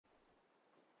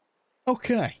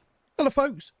Okay, hello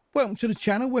folks, welcome to the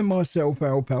channel with myself,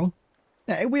 Alpal.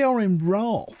 Now here we are in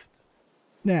Raft.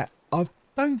 Now I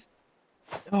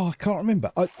can't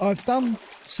remember. I've done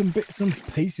some bits and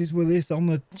pieces with this on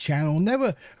the channel,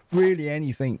 never really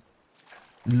anything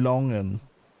long and,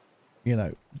 you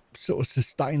know, sort of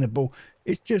sustainable.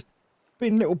 It's just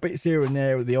been little bits here and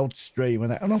there with the odd stream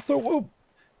and that, and I thought, well,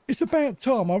 it's about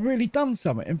time I really done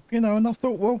something, you know, and I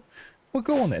thought, well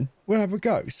go on then, we'll have a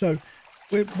go. So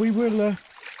we will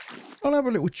I'll have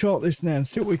a little chart this now and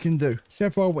see what we can do, see how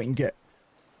far we can get.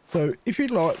 So if you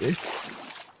like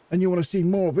this and you want to see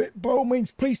more of it, by all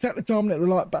means, please take the time and hit the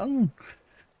like button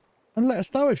and let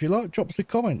us know if you like. Drop us a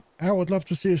comment. How I'd love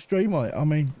to see a stream on it. I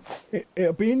mean,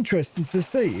 it'll be interesting to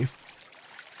see if,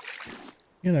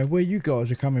 you know, where you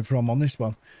guys are coming from on this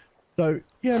one. So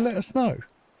yeah, let us know.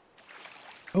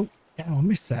 Oh, yeah, I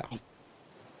missed that.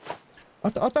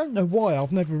 I don't know why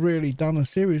I've never really done a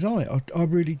series on it. I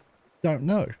really don't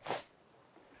know.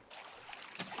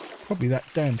 Probably that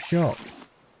damn shark.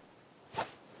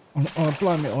 I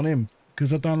blame it on him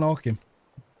because I don't like him.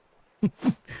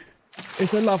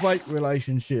 It's a love-hate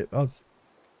relationship.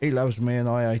 He loves me and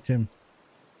I hate him.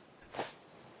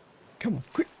 Come on,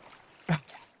 quick. Oh,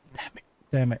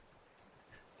 damn it.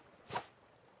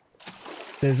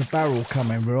 There's a barrel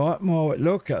coming, right? Oh,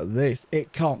 look at this.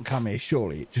 It can't come here,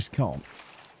 surely. It just can't.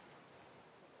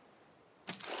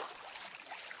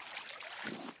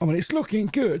 I mean, it's looking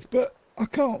good, but I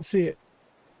can't see it.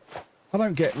 I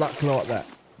don't get luck like that.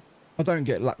 I don't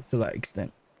get luck to that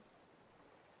extent.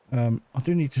 I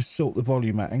do need to sort the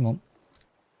volume out. Hang on.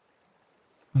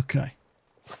 Okay.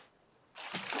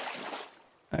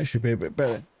 That should be a bit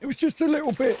better. It was just a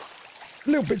little bit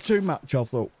too much, I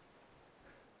thought.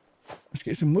 Let's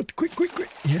get some wood. Quick.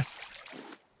 Yes.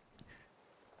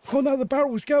 Oh no, the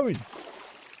barrel's going.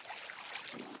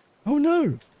 Oh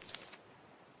no.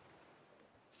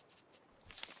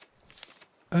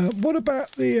 What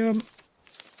about the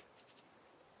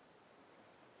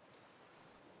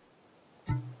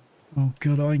oh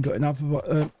god, I ain't got enough of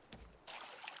it.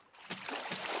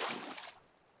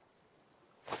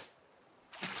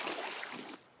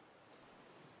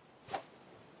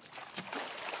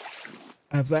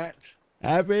 Have that.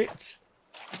 Have it.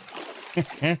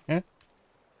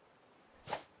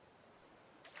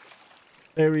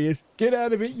 There he is. Get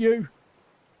out of it, you.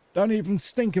 Don't even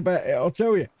stink about it, I'll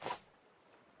tell you.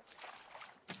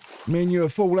 Me and you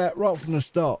have fallen out right from the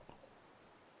start.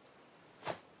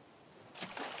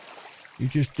 You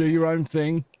just do your own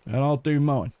thing and I'll do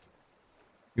mine.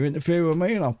 You interfere with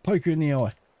me and I'll poke you in the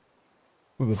eye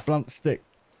with a blunt stick,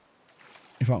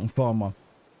 if I can find one.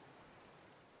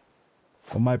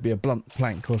 Or maybe a blunt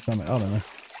plank or something, I don't know.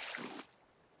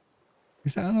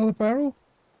 Is that another barrel?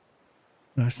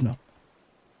 No, it's not.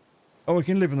 Oh, we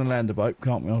can live in the land of hope,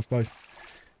 can't we, I suppose?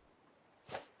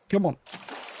 Come on.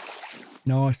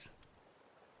 Nice.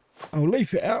 I'll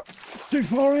leaf it out. It's too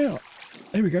far out.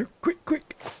 There we go.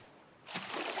 Quick.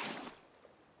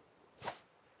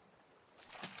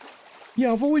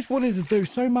 Yeah, I've always wanted to do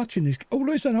so much in this. Oh,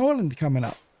 there's an island coming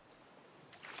up.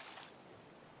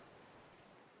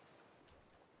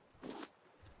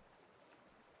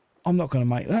 I'm not going to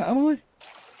make that, am I?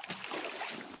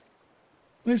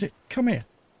 Where's it? Come here.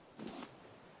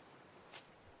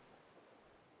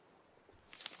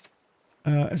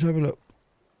 Let's have a look.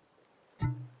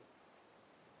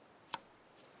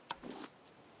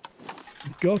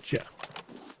 Gotcha.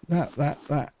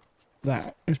 That.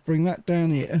 Let's bring that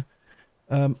down here.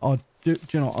 Do you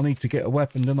know what? I need to get a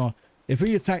weapon, don't I? If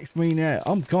he attacks me now,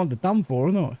 I'm kind of done for,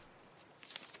 aren't I?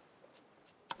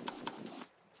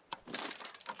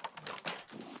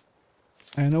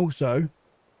 And also,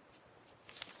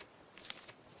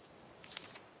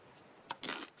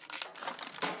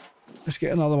 let's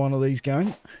get another one of these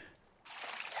going.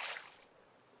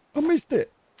 I missed it.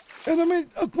 And I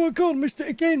mean, oh my God, missed it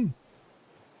again.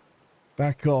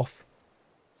 Back off.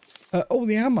 Oh,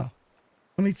 the hammer.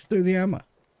 I need to do the hammer.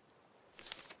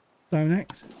 Stone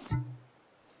axe.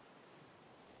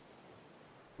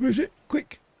 Where is it?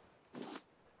 Quick.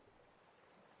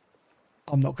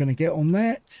 I'm not going to get on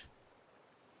that.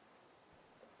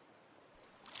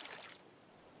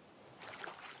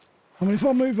 I mean, if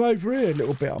I move over here a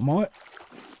little bit, I might.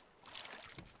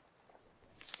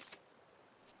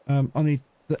 I need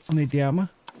the hammer.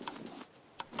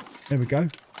 There we go.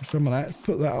 Some of that. Let's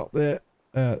put that up there.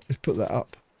 Let's put that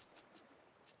up.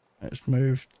 Let's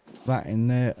move that in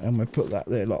there, and we'll put that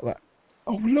there like that.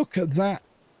 Oh, look at that.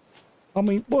 I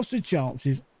mean, what's the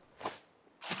chances?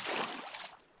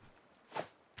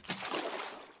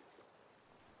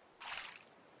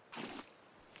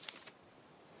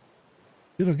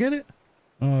 Did I get it?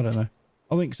 Oh, I don't know.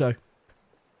 I think so.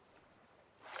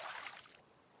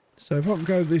 So if I can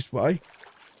go this way.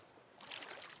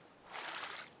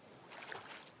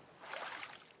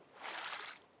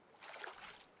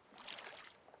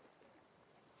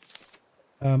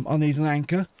 I need an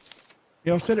anchor.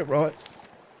 Yeah, I said it right.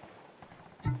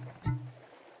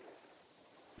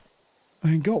 I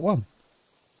ain't got one.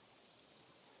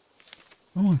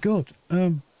 Oh my God.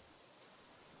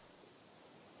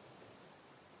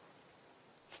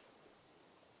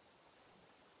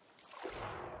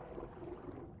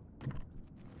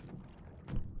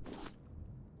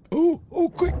 Oh,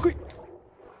 quick, quick.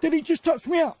 Did he just touch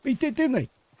me up? He did, didn't he?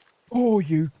 Oh,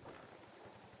 you.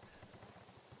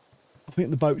 I think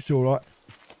the boat's all right.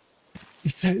 He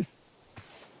says.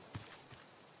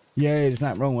 Yeah, there's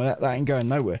nothing wrong with that. That ain't going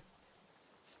nowhere.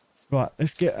 Right,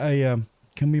 let's get a,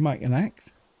 can we make an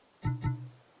axe?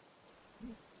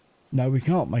 No, we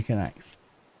can't make an axe.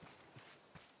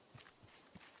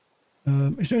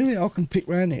 Is there anything I can pick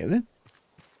around here then?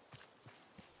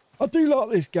 I do like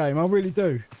this game, I really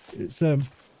do. It's a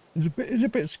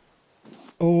bit.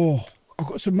 Oh, I've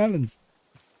got some melons.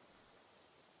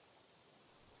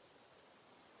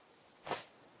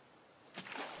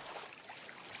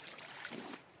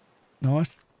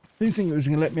 Nice. Didn't think it was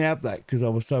going to let me have that because I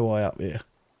was so high up here.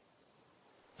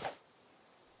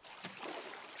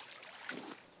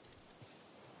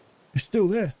 It's still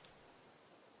there.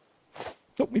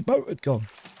 Thought my boat had gone.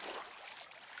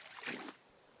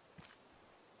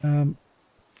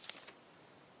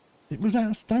 Was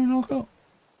that a stone I got?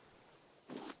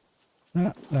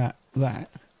 That.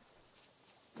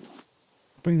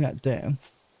 Bring that down.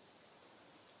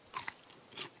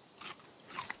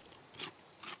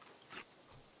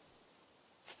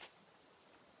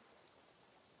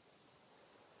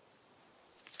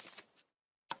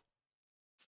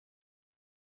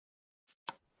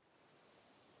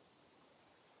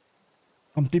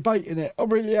 I'm debating it. I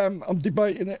really am. I'm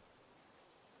debating it.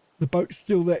 The boat's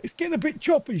still there. It's getting a bit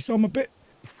choppy, so I'm a bit...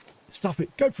 Stuff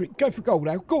it. Go for it. Go for gold,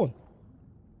 Al. Go on.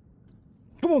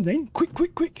 Come on, then. Quick,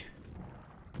 quick, quick.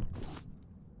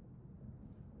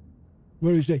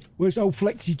 Where is he? Where's old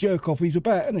Flexi Jerkoff? He's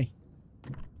about, isn't he?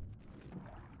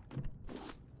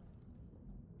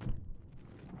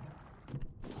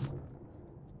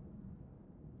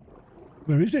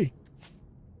 Where is he?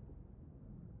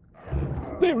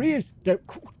 There he is.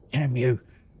 Damn you.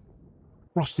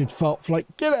 Frosted fart flake.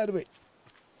 Get out of it.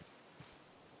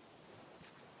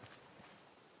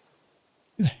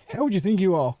 Who the hell do you think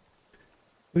you are?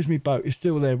 Where's my boat? It's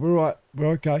still there. We're all right. We're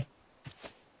okay.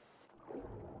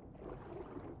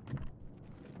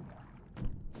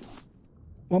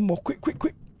 One more. Quick, quick,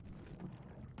 quick.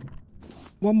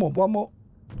 One more.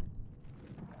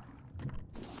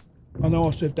 I know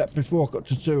I said that before I got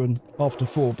to 2 and after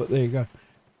 4, but there you go.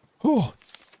 Oh,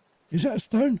 is that a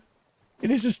stone?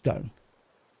 It is a stone.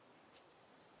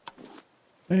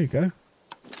 There you go.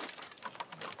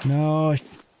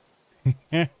 Nice.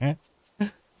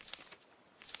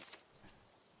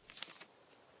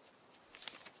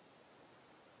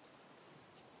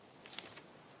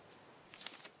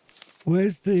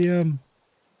 Where's the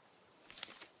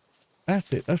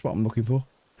that's it, that's what I'm looking for.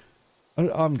 I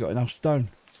haven't got enough stone.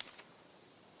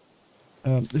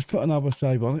 Let's put another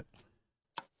save on it.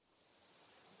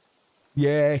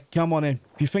 Yeah, come on in.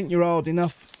 If you think you're hard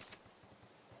enough,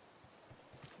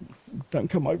 don't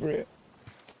come over here.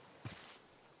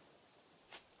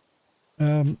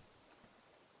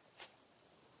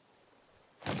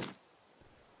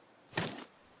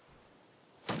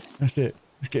 That's it.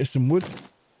 Let's get some wood.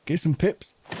 Get some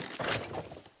pips.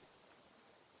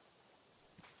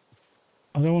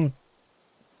 I don't want to...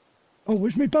 Oh,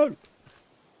 where's my boat?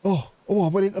 Oh, I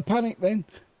went into panic then.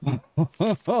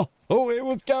 Oh, it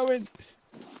was going.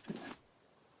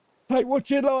 Take what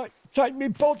you like. Take me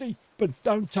body, but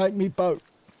don't take me boat.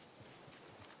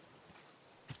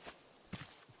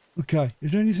 Okay,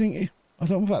 is there anything here? I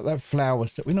don't know about that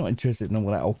flowers. We're not interested in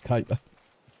all that old caper.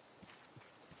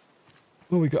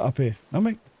 What have we got up here?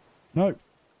 Nothing? No.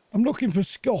 I'm looking for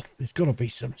scoff. There's got to be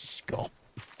some scoff.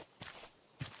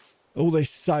 All this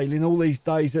sailing, all these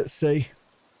days at sea.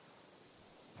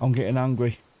 I'm getting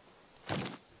hungry.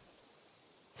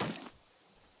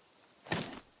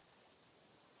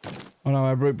 I know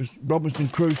how Robinson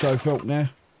Crusoe felt now.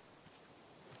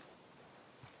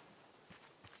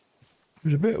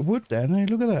 There's a bit of wood down there.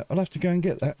 Look at that. I'll have to go and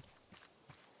get that.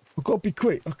 I've got to be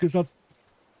quick because I've...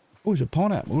 Oh, it's a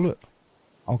pineapple. Look.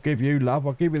 I'll give you, love.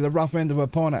 I'll give you the rough end of a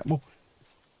pineapple.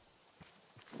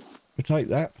 I'll take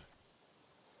that.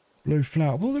 Blue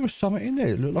flower. Well, there was something in there.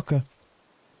 It looked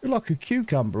like a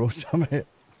cucumber or something.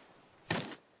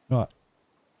 Right.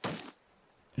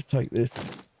 let's take this.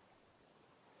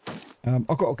 I've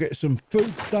got to get some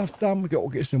food stuff done. We've got to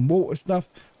get some water stuff.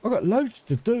 I've got loads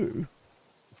to do.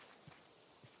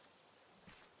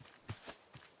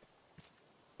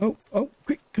 Oh,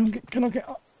 quick, can I get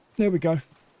up? There we go.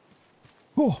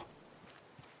 Oh,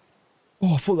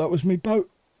 I thought that was my boat.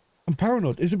 I'm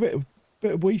paranoid. There's a bit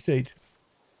of wee seed.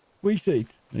 Wee seed.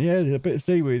 Yeah, there's a bit of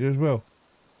seaweed as well.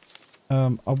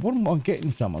 I wouldn't mind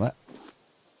getting some of that.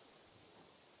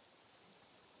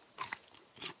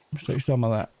 Let's take some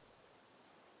of that.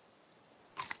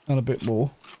 And a bit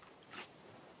more.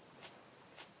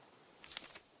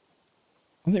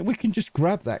 I think we can just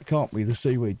grab that, can't we? The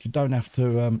seaweed. You don't have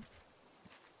to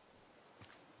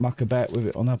muck about with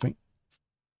it or nothing.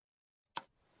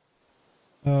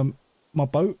 My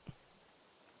boat.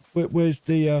 Where's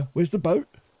the boat?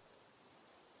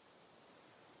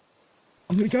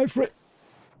 I'm gonna go for it.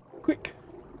 Quick.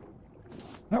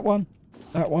 That one.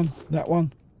 That one. That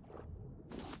one.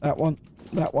 That one.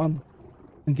 That one.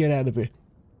 And get out of here.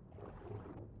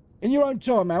 In your own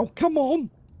time, Al. Come on.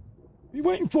 What are you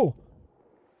waiting for?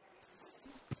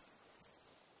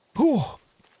 Oh,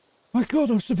 my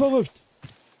God, I survived.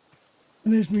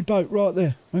 And there's my boat right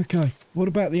there. Okay, what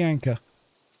about the anchor?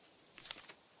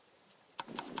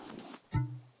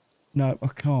 No, I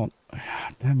can't.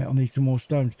 Damn it, I need some more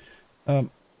stones. So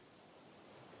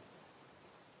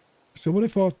what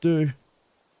if I do...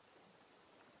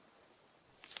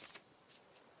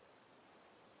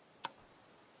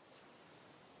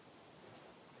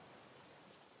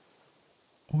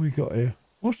 What we got here?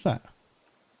 What's that?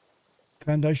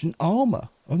 Foundation armor.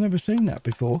 I've never seen that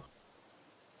before.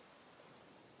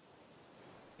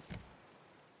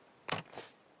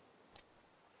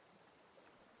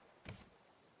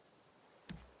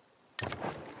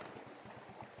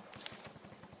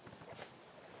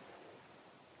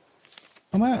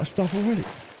 I'm out of stuff already.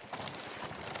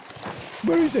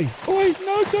 Where is he? Oi,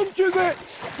 no, don't do that.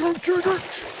 Don't do that.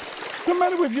 What's the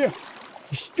matter with you?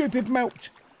 You stupid melt.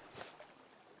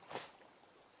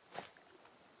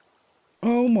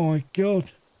 Oh my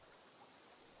God.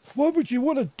 Why would you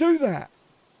want to do that?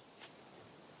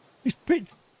 It's pitch.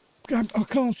 I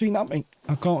can't see nothing.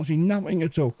 I can't see nothing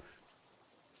at all.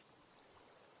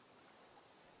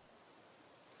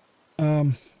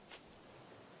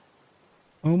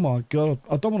 Oh my God.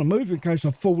 I don't want to move in case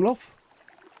I fall off.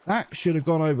 That should have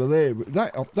gone over there.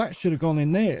 That should have gone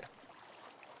in there.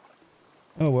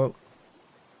 Oh well.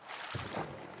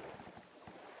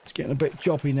 It's getting a bit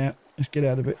choppy now. Let's get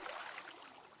out of it.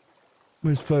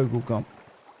 Where's Fergal gone?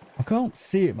 I can't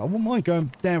see him. I wouldn't mind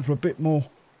going down for a bit more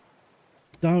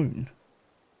stone.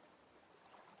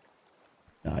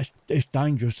 No, it's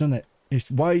dangerous, isn't it? It's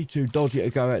way too dodgy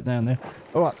to go out down there.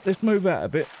 All right, let's move out a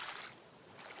bit.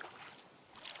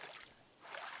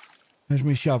 There's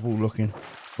my shovel looking.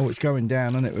 Oh, it's going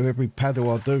down, isn't it, with every paddle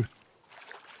I do.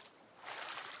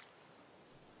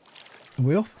 Are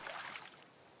we off?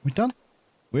 We done?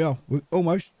 We are. We're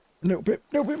almost. A little bit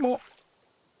more.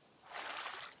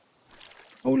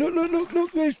 Oh,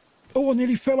 look, there's... Oh, I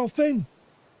nearly fell off then.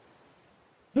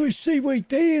 There's seaweed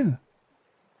there.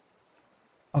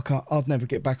 I'd never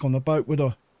get back on the boat, would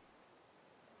I?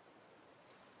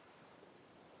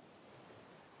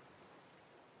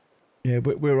 Yeah,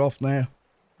 but we're off now.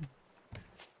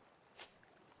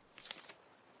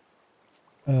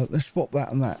 Let's swap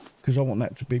that and that, because I want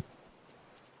that to be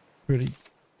pretty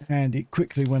handy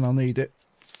quickly when I need it.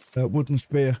 Wooden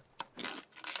spear.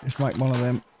 Let's make one of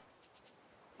them.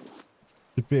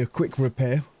 To be a quick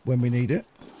repair when we need it.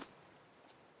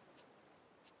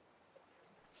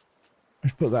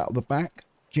 Let's put that on the back.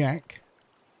 Jack.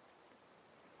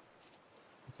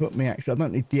 Put my axe. I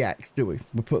don't need the axe, do we?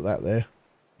 We'll put that there.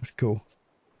 That's cool.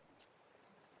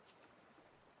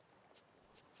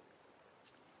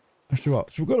 That's all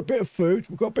right. So we've got a bit of food.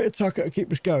 We've got a bit of tucker to keep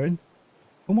us going.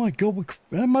 Oh my God,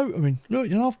 we're motoring. Look,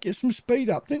 you have to get some speed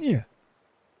up, didn't you?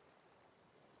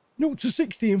 0 to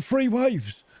 60 in 3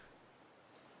 waves.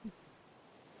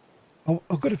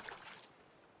 I've got to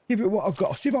give it what I've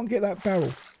got. See if I can get that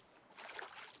barrel.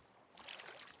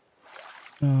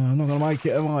 I'm not going to make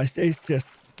it, am I? It's just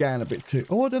going a bit too...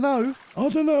 Oh, I don't know.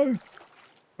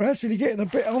 We're actually getting a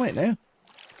bit on it now.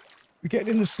 We're getting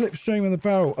in the slipstream of the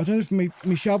barrel. I don't know if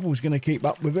my shovel's going to keep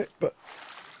up with it, but...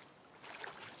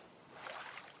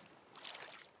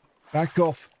 Back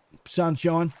off,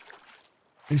 sunshine.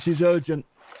 This is urgent.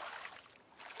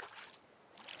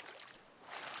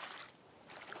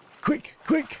 Quick.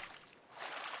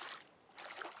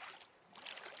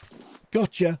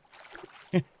 Gotcha.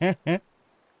 I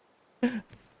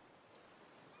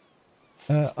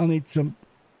need some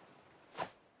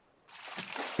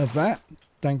of that.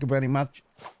 Thank you very much.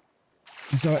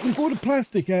 So look, all the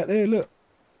plastic out there, look.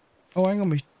 Oh, hang on,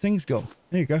 my thing's gone.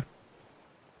 There you go.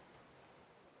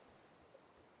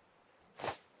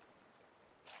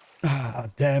 Ah,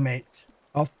 damn it.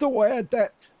 I thought I had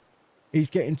that. He's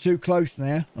getting too close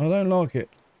now. I don't like it.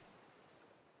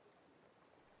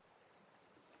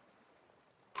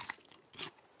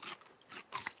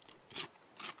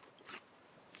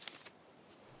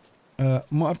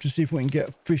 Might have to see if we can get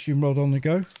a fishing rod on the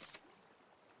go.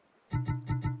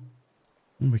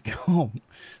 We can't.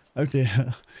 Oh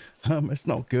dear. It's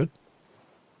not good.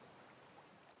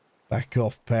 Back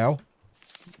off, pal.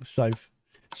 Save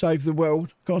the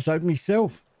world. Can't save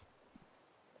myself.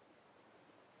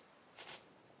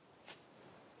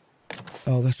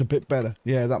 Oh, that's a bit better.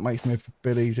 Yeah, that makes me a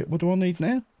bit easier. What do I need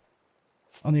now?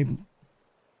 I need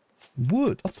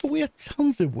wood. I thought we had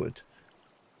tons of wood.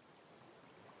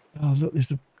 Oh, look, there's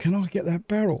a... Can I get that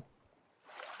barrel?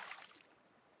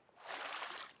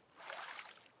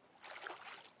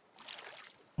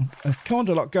 It's kind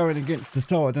of like going against the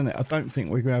tide, isn't it? I don't think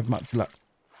we're going to have much luck.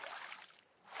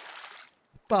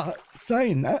 But,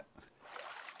 saying that,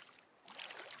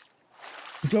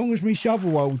 as long as my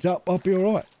shovel holds up, I'll be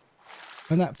all right.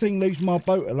 And that thing leaves my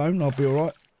boat alone, I'll be all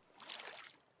right.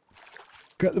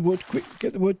 Get the wood, quick,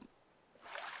 get the wood.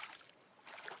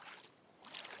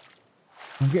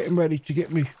 I'm getting ready to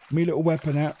get me little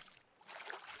weapon out.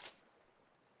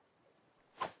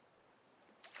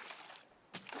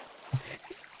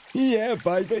 Yeah,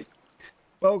 baby.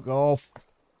 Bug off.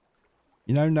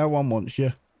 You know, no one wants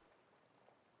you.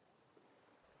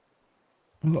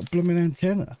 I've got a blooming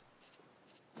antenna.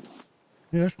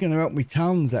 Yeah, that's going to help me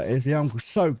tons, that is. Yeah, I'm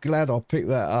so glad I picked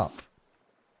that up.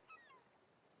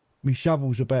 My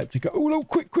shovel's about to go. Oh, no,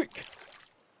 quick, quick.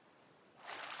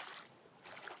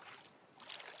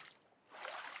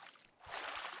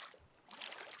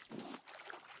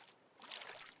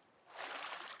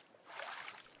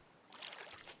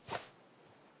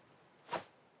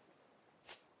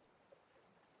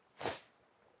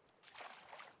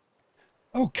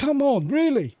 Oh, come on,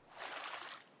 really?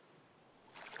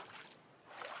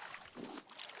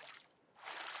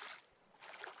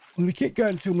 I'm going to keep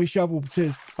going until my shovel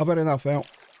says I've had enough out.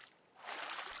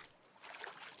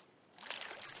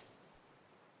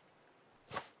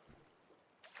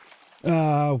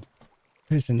 Oh,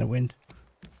 piss in the wind.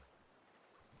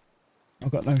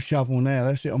 I've got no shovel now.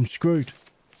 That's it. I'm screwed.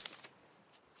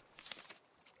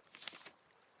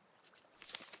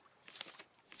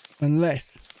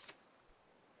 Unless...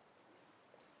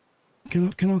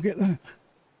 Can I get that?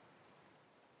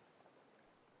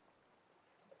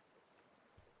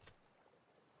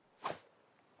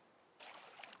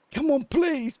 Come on,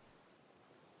 please.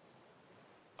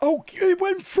 Oh, it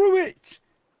went through it.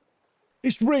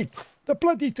 It's rigged. The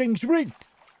bloody thing's rigged.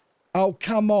 Oh,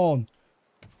 come on.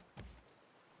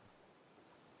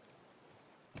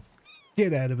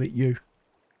 Get out of it, you.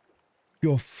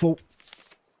 Your fault.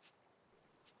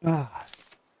 Ah.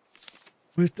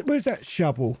 Where's that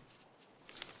shovel?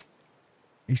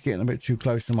 He's getting a bit too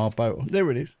close to my boat. There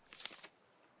it is.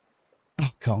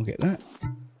 Oh, can't get that.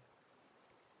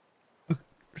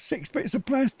 6 bits of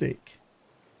plastic.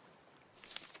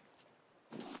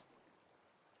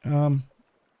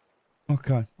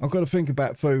 Okay. I've got to think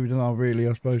about food, and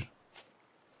I suppose.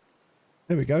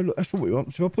 There we go. Look, that's what we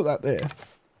want. So I'll put that there.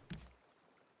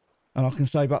 And I can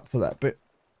save up for that bit.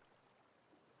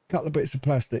 Couple of bits of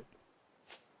plastic.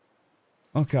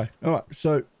 Okay. All right.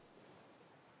 So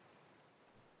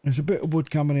there's a bit of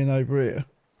wood coming in over here.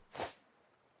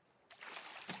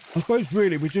 I suppose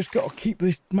really we just got to keep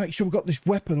this, make sure we've got this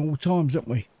weapon all times, haven't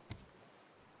we?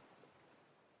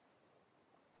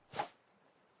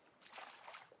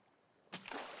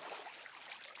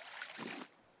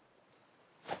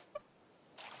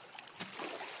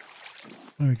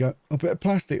 There we go. A bit of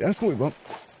plastic. That's what we want.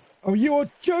 Oh, you are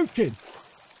joking.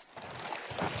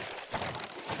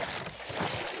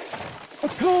 I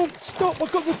can't stop.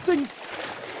 I've got the thing.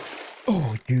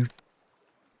 Oh, you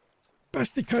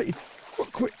masticated.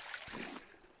 What, quick.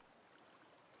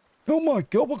 Oh my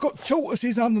God, I've got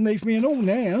tortoises underneath me and all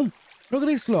now. Look at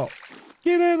this lot.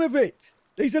 Get out of it.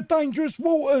 These are dangerous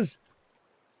waters.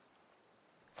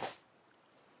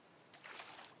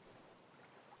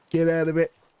 Get out of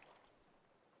it.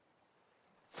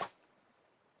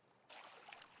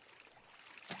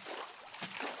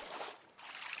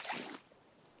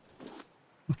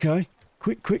 Okay.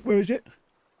 Quick, quick. Where is it?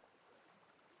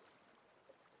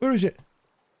 Where is it?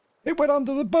 It went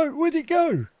under the boat. Where'd it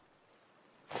go?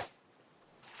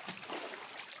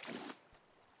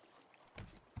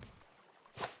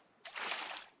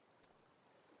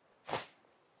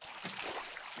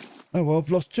 Oh, well, I've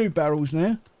lost 2 barrels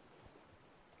now.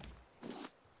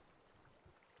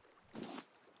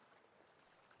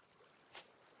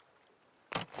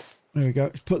 we go.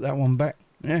 Let's put that one back.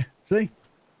 Yeah, see?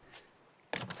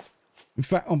 In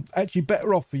fact, I'm actually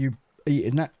better off for you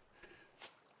eating that.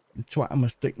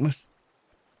 Twatamus dickmus.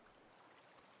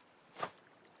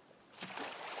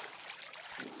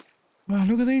 Wow,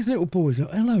 look at these little boys.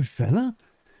 Hello, fella.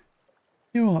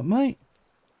 You all right, mate?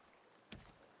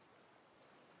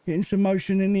 Getting some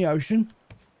motion in the ocean.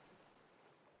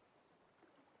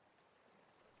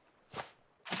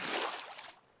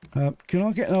 Can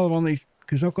I get another one of these?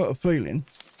 Because I've got a feeling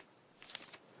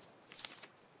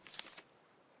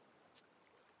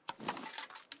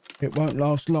it won't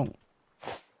last long.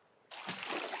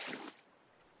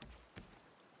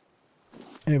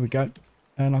 Here we go.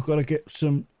 And I've got to get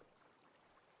some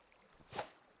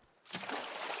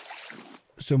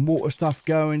water stuff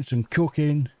going, some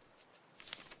cooking.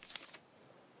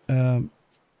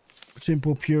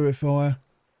 Simple purifier.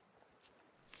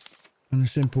 And a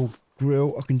simple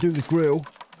grill. I can do the grill.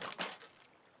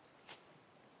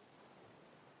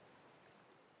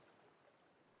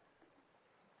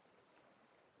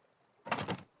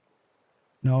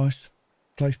 Nice.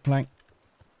 Place plank.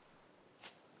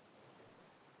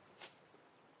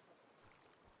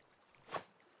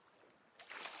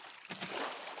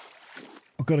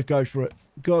 I've got to go for it.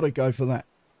 Got to go for that.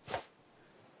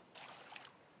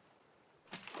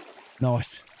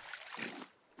 Nice.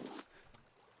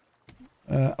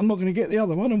 I'm not going to get the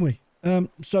other one, am we?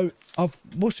 So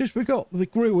what's this we got? The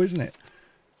grill, isn't it?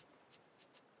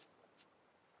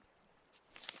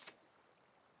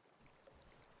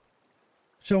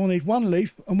 So I need one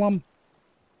leaf and one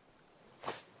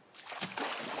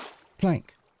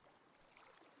plank.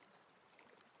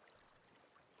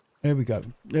 There we go.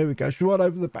 There we go. It's right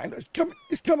over the back. It's coming.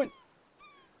 It's coming.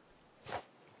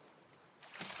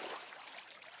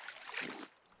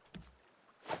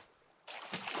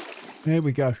 There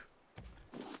we go.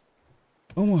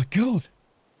 Oh my God.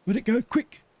 Where'd it go?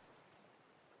 Quick.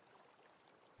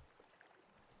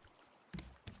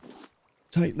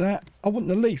 Take that. I want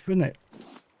the leaf, isn't it?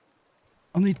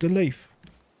 I need the leaf.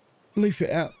 Leaf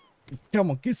it out. Come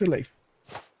on, give us a leaf.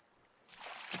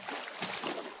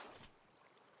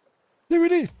 There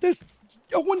it is.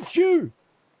 I want you.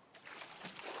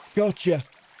 Gotcha.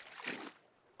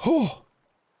 Oh.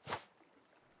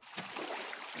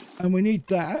 And we need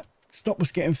that. Stop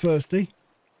us getting thirsty.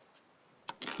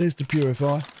 There's the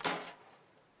purifier.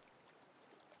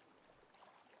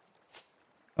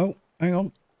 Oh, hang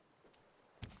on.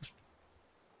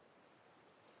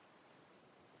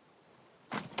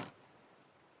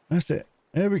 That's it.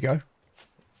 There we go.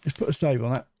 Let's put a save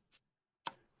on that.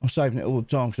 I'm saving it all the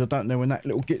time because I don't know when that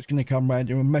little git's going to come round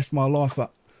here and mess my life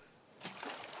up.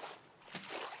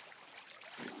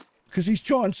 Because he's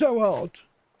trying so hard.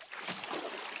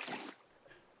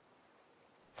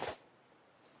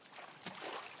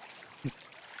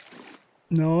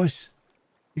 Nice.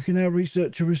 You can now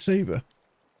research a receiver.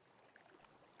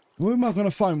 Who am I going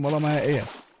to phone while I'm out here?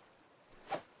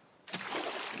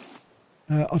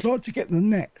 I'd like to get the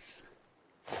nets.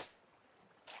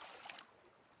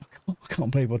 I can't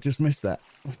believe I just missed that.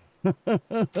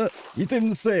 You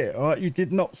didn't see it, all right? You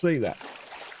did not see that.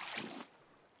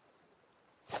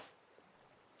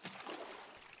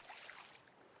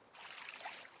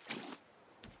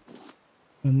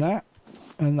 And that.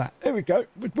 And that. There we go.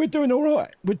 We're doing all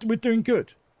right. We're doing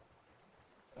good.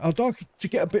 I'd like to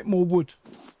get a bit more wood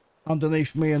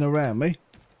underneath me and around me.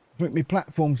 I think my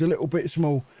platform's a little bit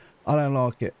small. I don't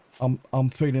like it. I'm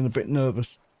feeling a bit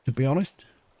nervous, to be honest.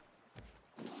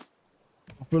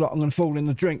 I feel like I'm going to fall in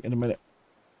the drink in a minute.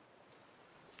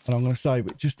 And I'm going to save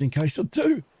it just in case I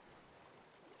do.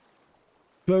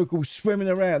 Virgil's swimming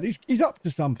around. He's up to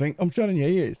something. I'm telling you,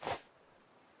 he is.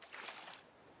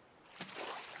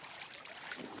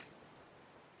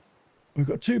 We've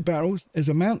got 2 barrels. There's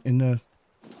a mountain there.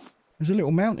 There's a little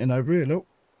mountain over here, look.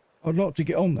 I'd like to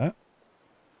get on that.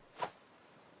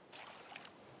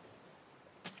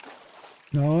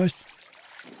 Nice.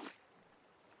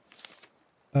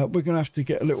 We're going to have to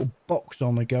get a little box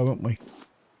on the go, aren't we?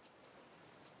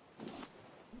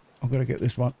 I've got to get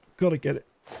this one. Got to get it.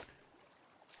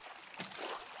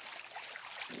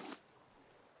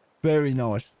 Very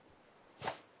nice.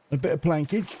 A bit of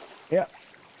plankage. Yeah.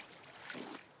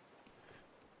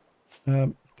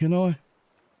 Can I?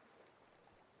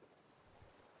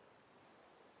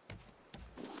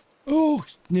 Oh,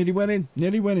 nearly went in.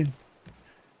 Nearly went in.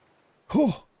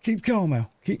 Oh, keep calm,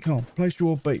 Al. Keep calm. Place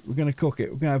raw beet. We're going to cook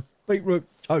it. We're going to have beetroot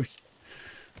toast.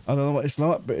 I don't know what it's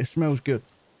like, but it smells good.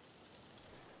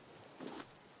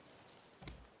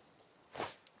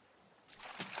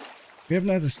 We haven't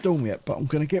had a storm yet, but I'm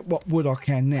going to get what wood I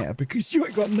can now because you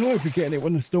ain't got no way for getting it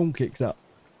when the storm kicks up.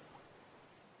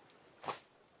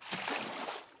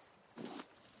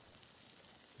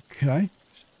 Okay.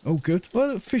 All good.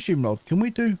 Well, fishing rod. Can we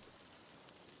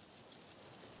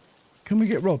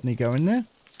get Rodney going there?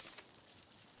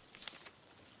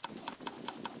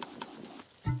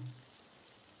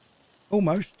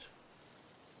 Almost.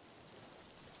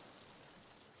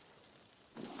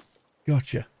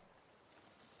 Gotcha.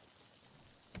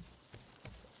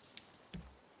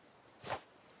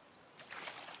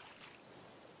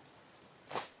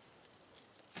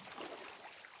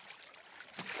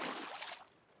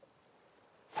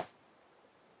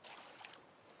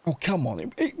 Oh, come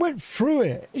on. It went through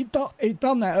it. It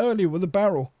done that earlier with the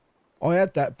barrel. I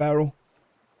had that barrel.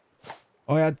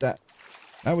 I had that.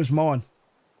 That was mine.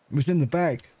 It was in the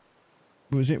bag.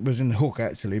 It was in the hook,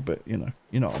 actually, but, you know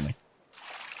what I mean.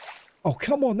 Oh,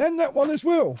 come on, then that one as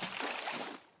well.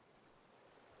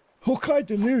 Hook I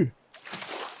don't know.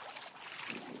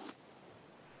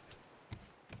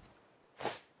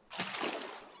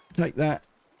 Take that.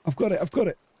 I've got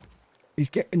it. He's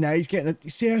getting,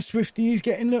 you see how swifty he's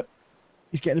getting? Look.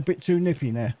 He's getting a bit too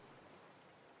nippy now.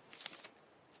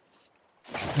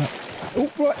 Oh,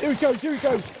 right, here he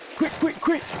goes. Quick.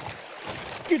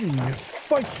 Get in your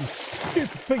face, you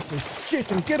stupid piece of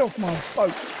shit, and get off my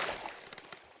boat.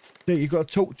 See, you've got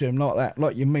to talk to him like that,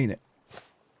 like you mean it.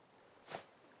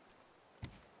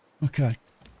 Okay.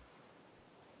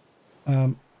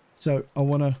 So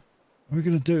we're going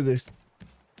to do this.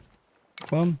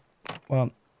 One.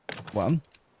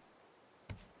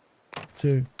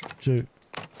 2.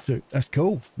 That's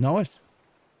cool. Nice.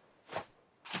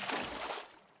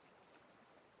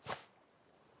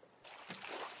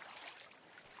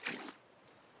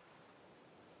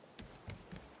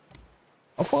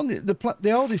 I find it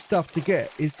the hardest stuff to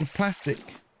get is the plastic.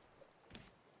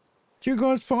 Do you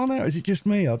guys find that, or is it just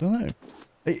me? I don't know.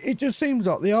 It just seems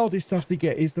like the hardest stuff to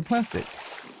get is the plastic.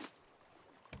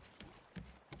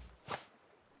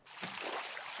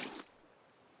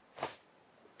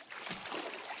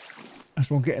 That's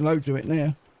why I'm getting loads of it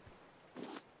now.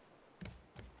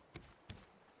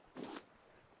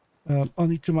 I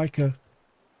need to make a...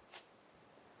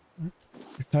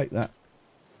 Let's take that.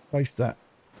 Place that.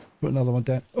 Put another one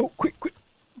down. Oh, quick.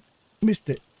 Missed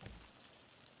it.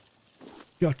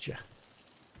 Gotcha.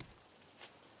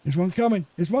 There's one coming.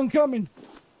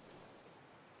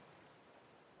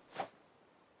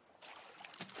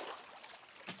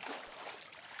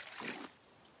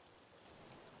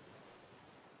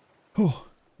 Oh,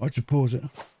 I had to pause it.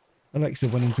 Alexa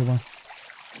went into one.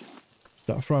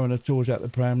 Start throwing her toys out the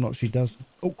pram, not she does.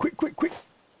 Oh, quick.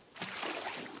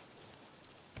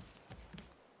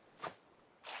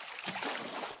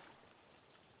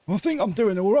 I think I'm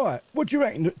doing all right. What do you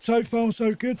reckon? So far,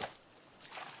 so good?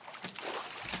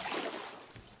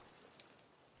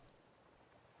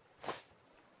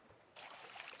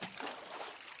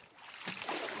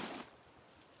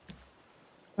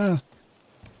 Ah.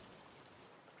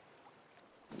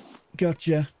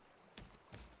 Gotcha.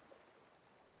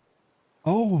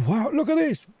 Oh, wow. Look at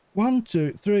this. 1,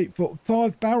 2, 3, 4,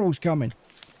 5 barrels coming.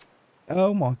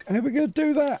 Oh, my. How are we going to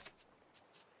do that?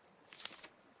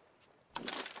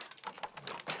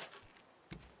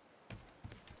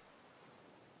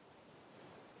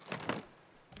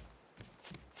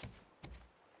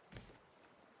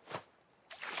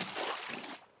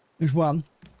 There's one.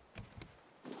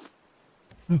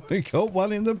 We got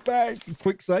one in the bag.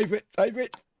 Quick, save it.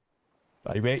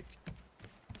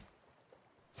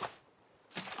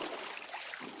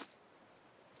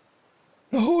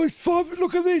 Oh, it's 5.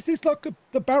 Look at this. It's like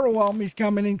the barrel army's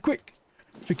coming in quick.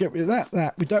 So get rid of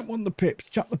that. We don't want the pips.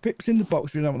 Chuck the pips in the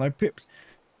box. We don't want no pips.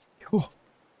 Oh,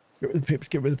 get rid of the pips.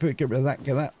 Get rid of the pips. Get rid of that.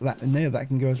 Get that in there. That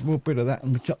can go as well. Bit of that.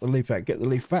 And we chuck the leaf out. Get the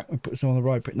leaf back. We put some on the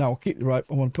rope. No, I'll keep the rope.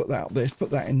 I want to put that up there. Let's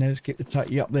put that in there. Let's get the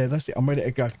tatty up there. That's it. I'm ready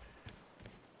to go.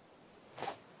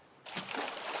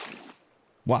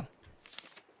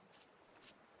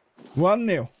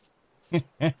 1-0.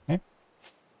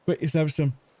 Quick, let's have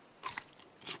some.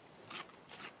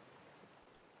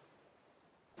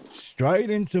 Straight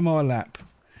into my lap.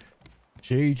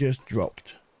 She just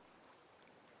dropped.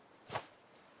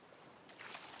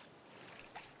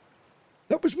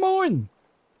 That was mine.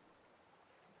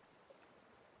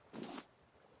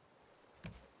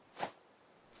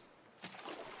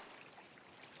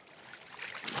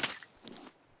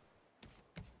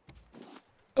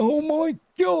 Oh my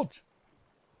God.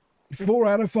 4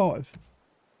 out of 5.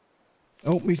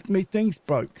 Oh, me thing's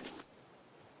broke.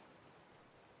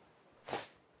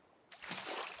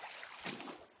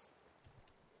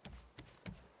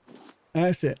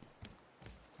 That's it.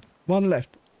 One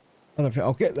left. I don't think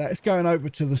I'll get that. It's going over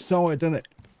to the side, isn't it?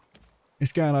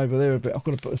 It's going over there a bit. I've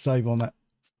got to put a save on that.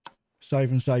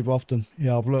 Save and save often.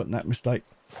 Yeah, I've learnt that mistake.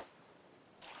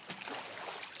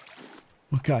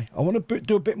 Okay, I want to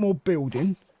do a bit more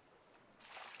building.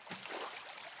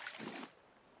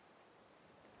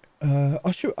 I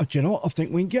should. Do you know what? I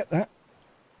think we can get that.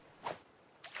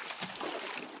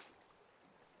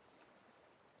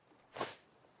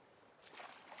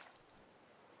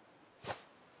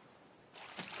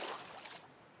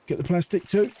 Get the plastic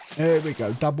too. There we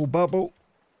go. Double bubble.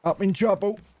 Up in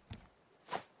trouble.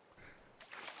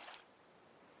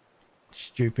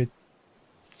 Stupid.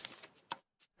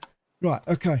 Right,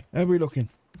 okay. How are we looking?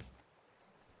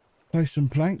 Place some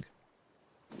plank.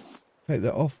 Take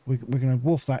that off. We're going to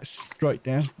wolf that straight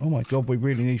down. Oh my God, we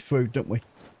really need food, don't we?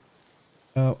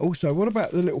 Also, what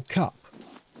about the little cup?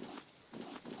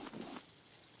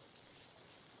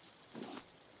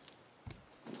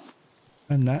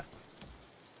 And that.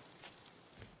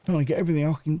 Trying to get everything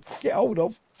I can get hold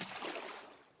of.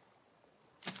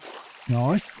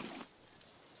 Nice.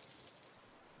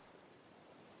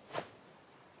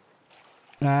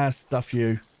 Ah, stuff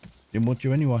you. Didn't want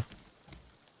you anyway.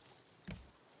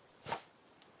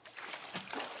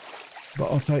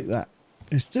 But I'll take that.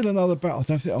 There's still another battle. I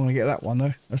don't think I'm going to get that one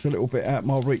though. That's a little bit out of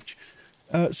my reach.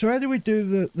 So how do we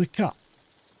do the cut?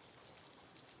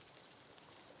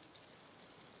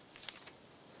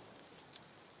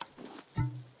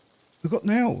 We've got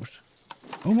nails.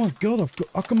 Oh my God,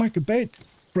 I can make a bed.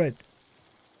 Bread.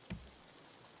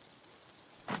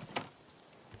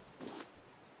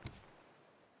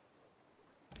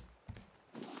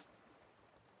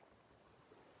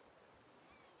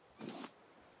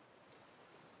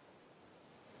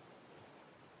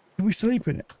 Can we sleep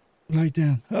in it? Lay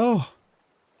down. Oh,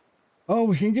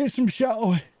 we can get some shut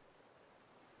eye.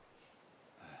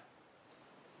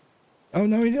 Oh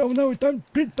no, don't,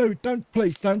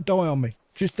 please don't die on me.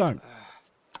 Just don't.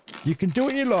 You can do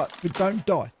what you like, but don't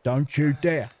die. Don't you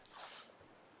dare.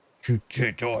 You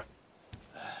dare die.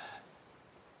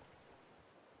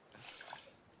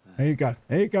 There you go.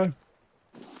 There you go.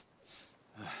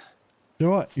 It's all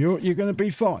right. You're going to be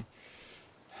fine.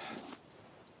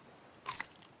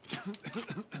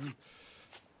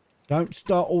 Don't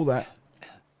start all that.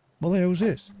 What the hell's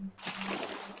this?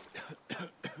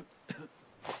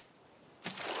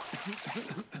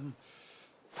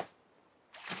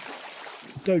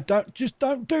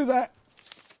 Don't do that.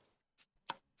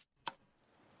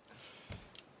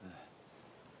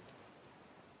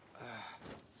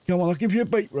 Come on, I'll give you a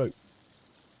beetroot.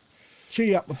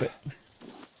 Cheer up a bit.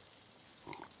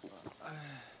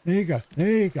 There you go. There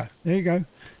you go. There you go.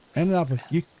 And another.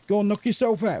 You go and knock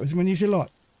yourself out as many as you like.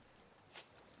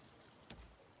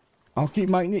 I'll keep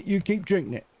making it. You keep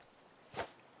drinking it.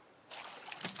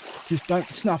 Just don't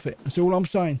snuff it. That's all I'm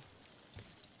saying.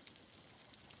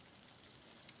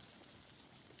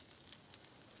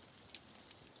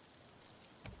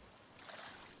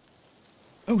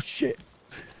 Oh shit.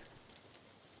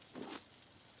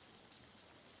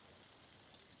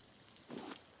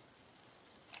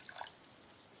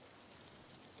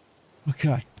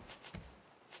 Okay.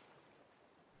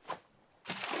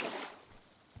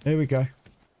 There we go.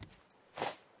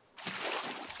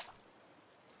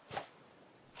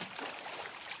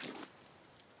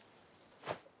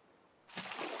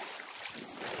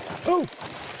 Oh!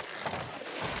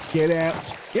 Get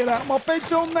out. Get out. My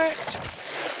bed's on that.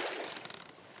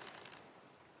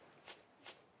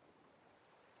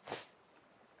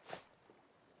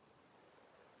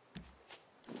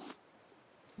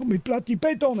 Got my bloody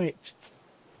bed on it.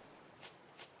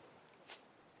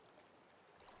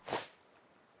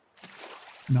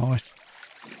 Nice.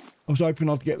 I was hoping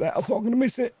I'd get that. I thought I'm going to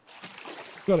miss it.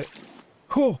 Got it.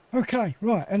 Oh, okay.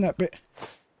 Right. And that bit.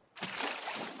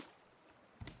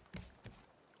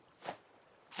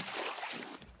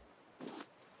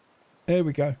 There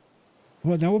we go.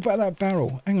 Well, now what about that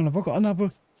barrel? Hang on, have I got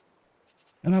another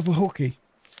hooky?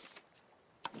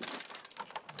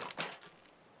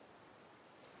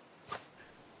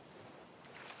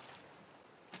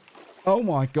 Oh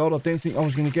my God, I didn't think I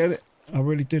was going to get it. I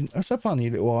really didn't. That's a funny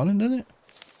little island, isn't it?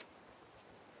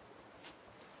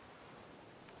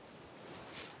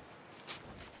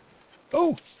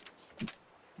 Oh!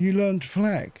 You learned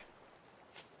flag.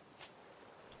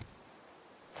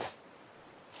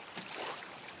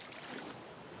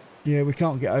 Yeah, we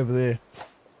can't get over there.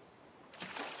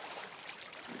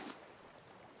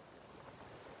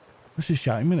 That's a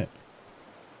shame, isn't it?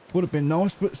 Would have been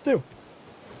nice, but still.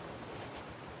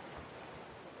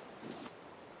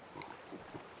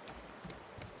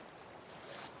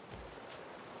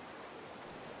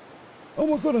 Oh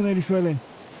my God, I nearly fell in.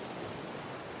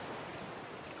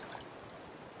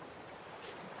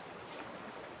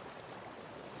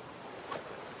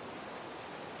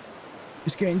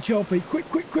 It's getting choppy. Quick,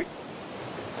 quick, quick.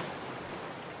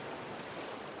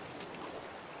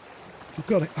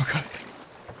 got it. I got it.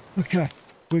 Okay.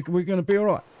 We're going to be all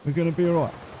right. We're going to be all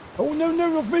right. Oh, no,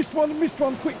 no, I've missed one. I missed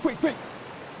one. Quick, quick, quick.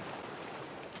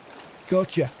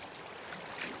 Gotcha.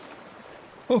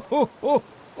 Oh,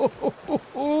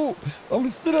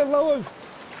 I'm still alive.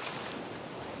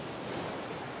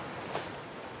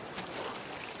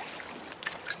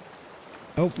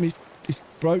 Oh, it's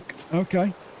broke.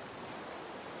 Okay.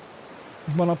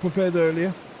 There's one I prepared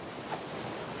earlier.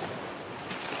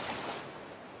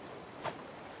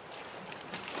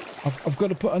 I've got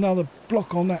to put another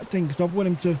block on that thing because I want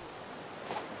him to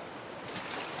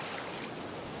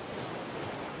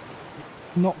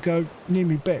not go near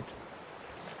me bed.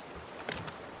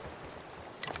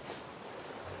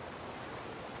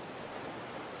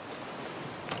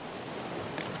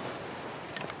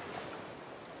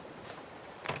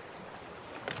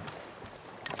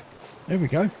 There we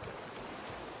go.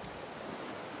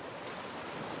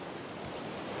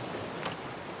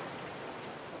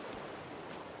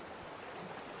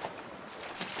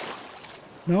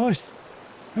 Nice.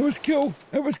 That was cool.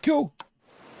 That was cool.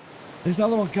 There's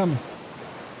another one coming.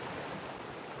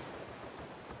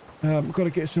 I've got to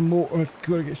get some water. I've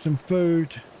got to get some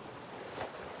food.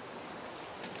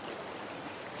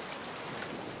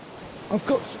 I've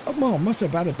got, well, I must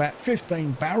have had about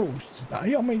 15 barrels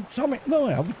today. I mean, something, no,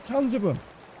 I've got tons of them.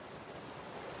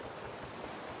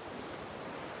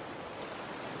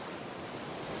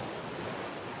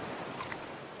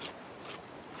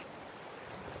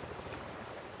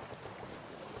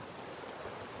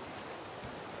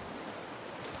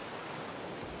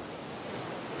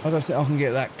 I don't think I can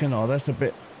get that, can I? That's a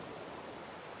bit...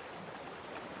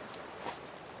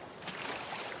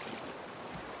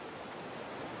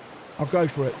 I'll go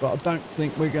for it, but I don't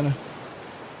think we're going to...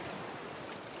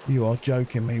 You are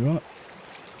joking me, right?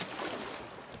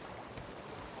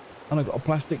 And I've got a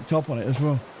plastic top on it as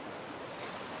well.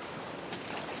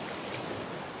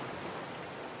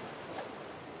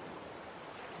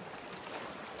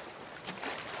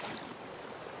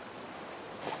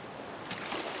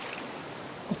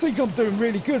 I think I'm doing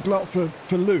really good, like,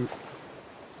 for loot.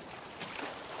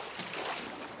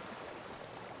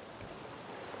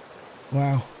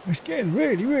 Wow, it's getting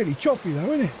really, really choppy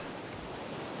though, isn't it?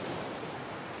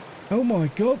 Oh my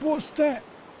God, what's that?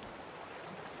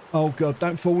 Oh God,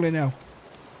 don't fall in now.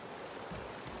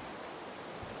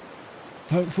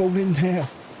 Don't fall in now.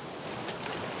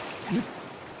 We've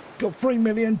got 3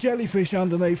 million jellyfish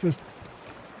underneath us.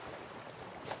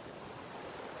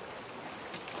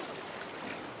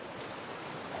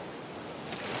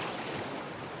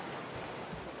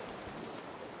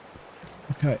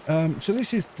 Okay, so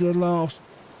this is the last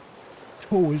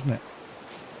tool, isn't it?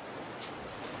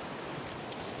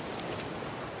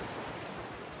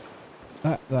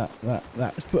 That.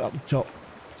 Let's put it up the top.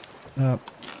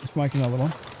 Let's make another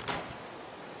one.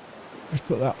 Let's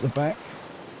put that up the back.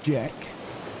 Jack.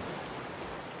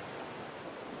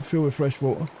 Fill with fresh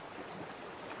water.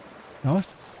 Nice.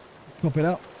 Top it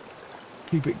up.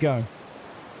 Keep it going.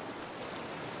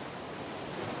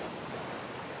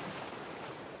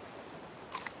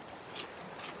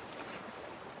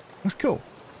 That's cool.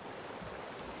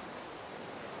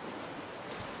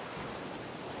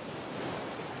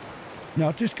 Now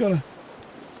I've just got to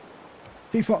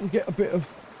see if I can get a bit of...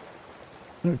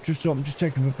 No, I'm just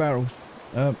checking the barrels.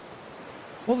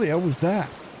 What the hell was that?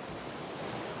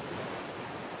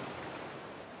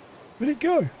 Where'd it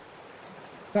go?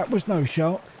 That was no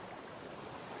shark.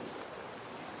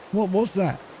 What was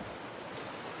that?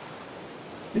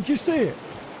 Did you see it?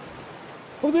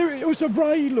 Oh, there it was, a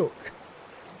ray, look.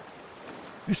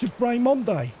 It's a Bray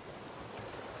Monday.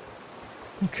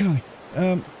 Okay.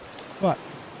 Right.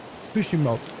 Fishing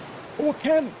rod. Oh, I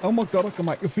can. Oh my God, I can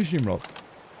make a fishing rod.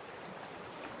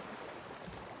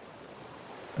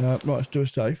 Right, let's do a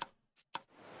save.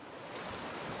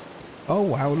 Oh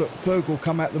wow, look, Ferg will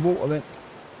come out the water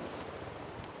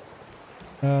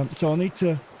then. So I need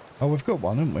to... Oh, we've got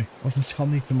one, haven't we? I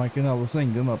need to make another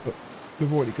thing, don't I? But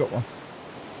we've already got one.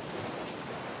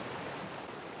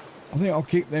 I think I'll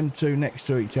keep them two next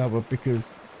to each other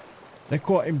because they're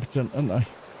quite impotent, aren't they?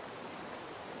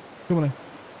 Come on then.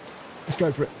 Let's go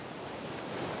for it.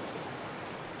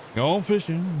 Go on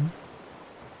fishing.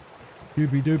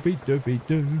 Doobie doobie doobie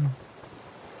doo.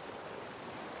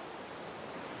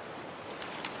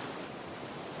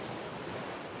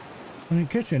 I didn't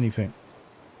catch anything.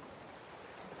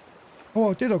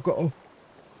 Oh, I did. I've got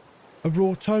a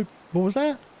raw toad. What was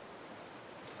that?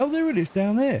 Oh, there it is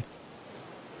down there.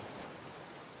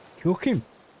 Hook him.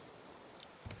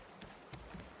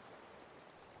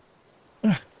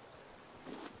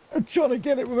 I'm trying to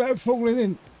get it without falling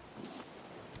in.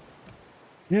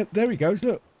 Yep, there he goes,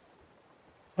 look.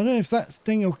 I don't know if that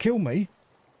thing will kill me.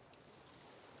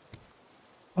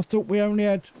 I thought we only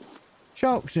had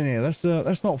sharks in here.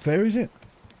 That's not fair, is it?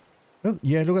 Oh,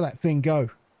 yeah, look at that thing go.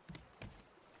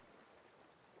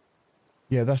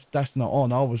 Yeah, that's not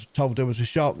on. I was told there was a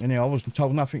shark in here. I wasn't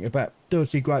told nothing about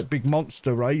dirty, great big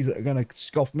monster rays that are going to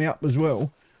scoff me up as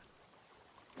well.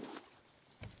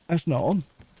 That's not on.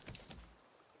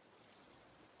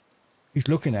 He's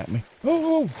looking at me.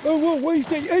 Oh, what is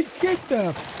he? Hey, get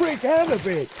the frick out of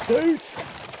it, dude.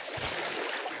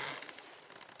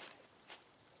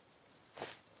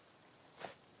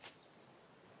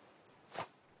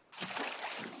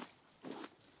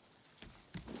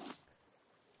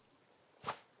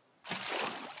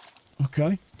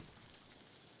 Okay.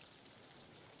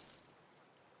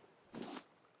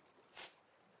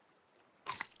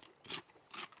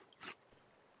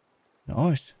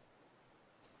 Nice.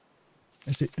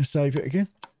 Let's save it again.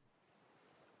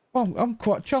 Well, I'm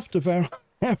quite chuffed about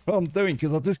how I'm doing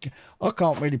because I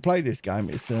can't really play this game.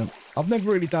 It's I've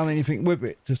never really done anything with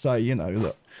it to say, you know,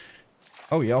 look,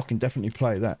 oh yeah, I can definitely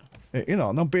play that. You know,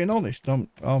 and I'm being honest. I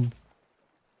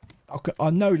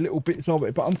know little bits of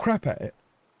it, but I'm crap at it.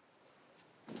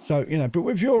 So, you know, but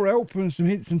with your help and some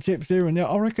hints and tips here and there,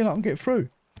 I reckon I can get through.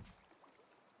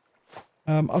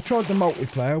 I tried the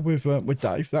multiplayer with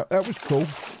Dave. That was cool.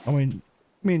 I mean,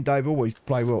 me and Dave always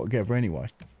play well together anyway.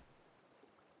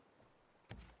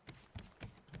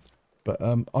 But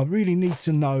I really need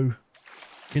to know,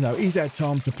 you know, he's had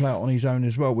time to play it on his own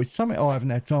as well, which is something I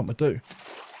haven't had time to do.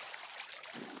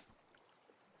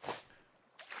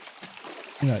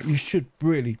 You know, you should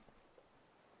really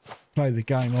play the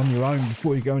game on your own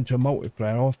before you go into a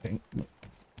multiplayer, I think.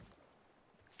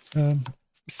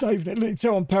 Saving it. You can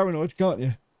tell I'm paranoid, can't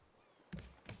you?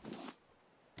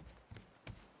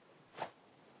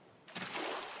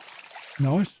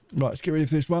 Nice. Right, let's get rid of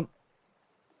this one.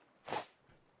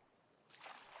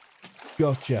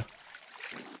 Gotcha.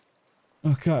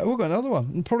 Okay, we've got another one.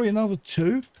 And probably another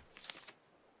two.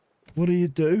 What do you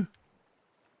do?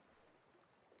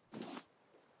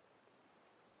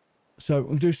 So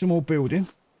we'll do some more building.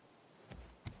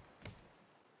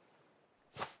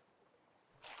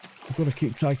 We've got to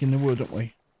keep taking the wood, haven't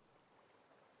we?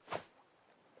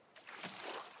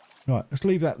 Right, let's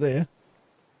leave that there.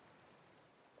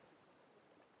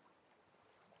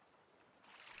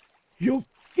 You're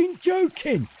fucking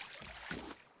joking!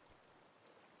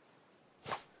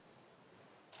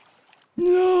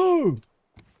 No!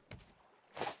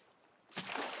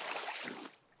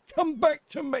 Come back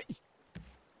to me!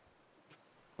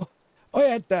 I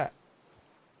had that.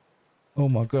 Oh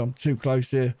my God, I'm too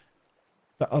close here.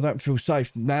 But I don't feel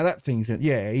safe. Now that thing's in,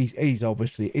 yeah, he's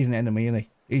obviously, he's an enemy, isn't he?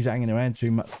 He's hanging around too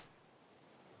much.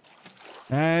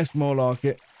 That's more like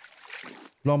it.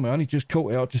 Blimey, I only just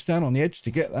caught it. I had to stand on the edge to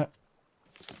get that.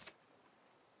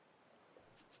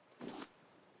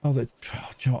 Oh, that, oh,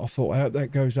 do you know what I thought? I hope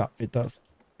that goes up. It does.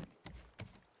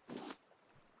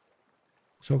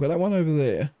 So I've got that one over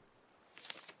there.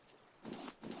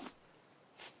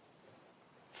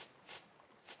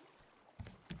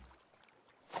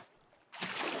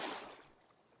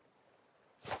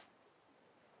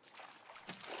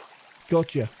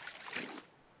 Gotcha.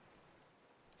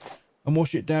 And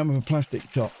wash it down with a plastic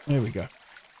top. There we go.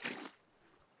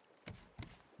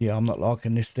 Yeah, I'm not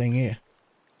liking this thing here.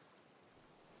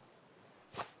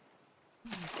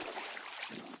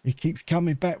 It keeps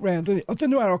coming back round, doesn't it? I don't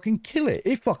know how I can kill it,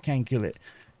 if I can kill it.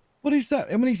 What is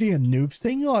that? I mean, is he a noob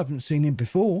thing? I haven't seen him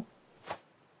before.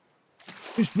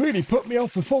 It's really put me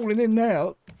off for falling in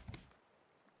now.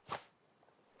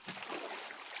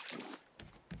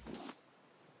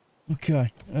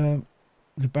 Okay,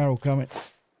 the barrel coming.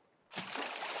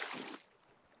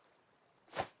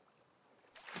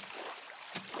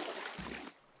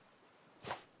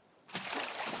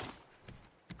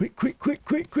 Quick, quick, quick,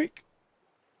 quick, quick.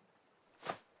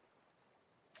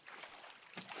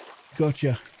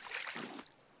 Gotcha.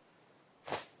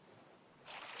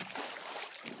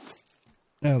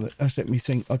 Now that's let me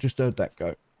think. I just heard that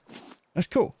go. That's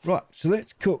cool. Right, so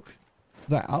let's cook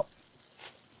that up.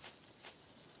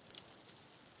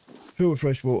 Fill with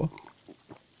fresh water.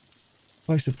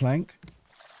 Place a plank.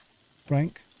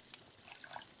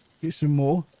 Get some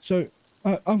more. So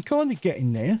I'm kind of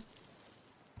getting there.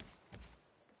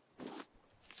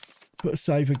 Put a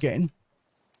save again.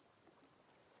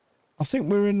 I think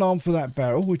we're in line for that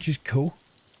barrel, which is cool.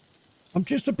 I'm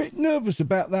just a bit nervous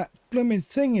about that blooming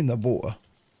thing in the water.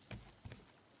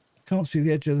 Can't see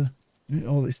the edge of the...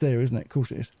 Oh, it's there, isn't it? Of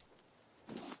course it is.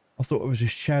 I thought it was a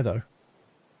shadow.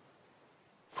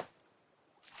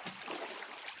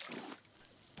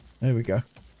 There we go.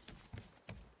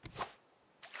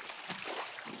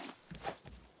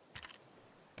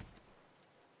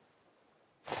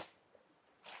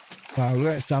 Wow, look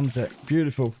at that sunset.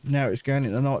 Beautiful. Now it's going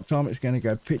into night time. It's going to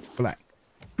go pitch black.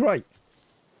 Great.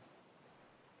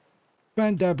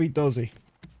 Van Dabby Dozzy.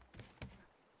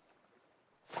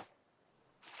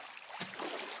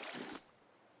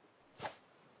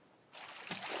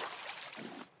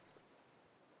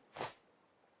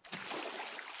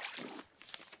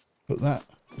 Put that.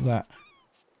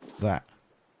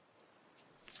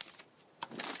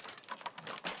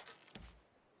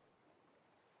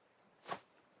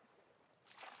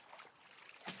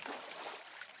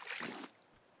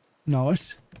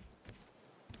 Nice.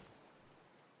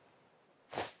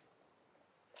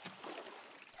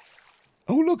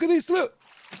 Oh, look at this, look.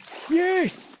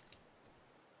 Yes.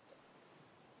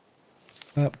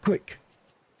 Quick.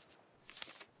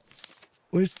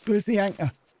 Where's the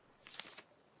anchor?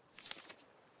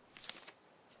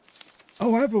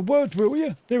 Oh, have a word, will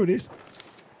you? There it is.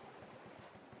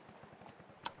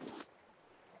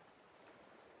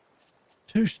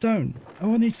 Two stone.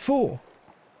 Oh, I need 4.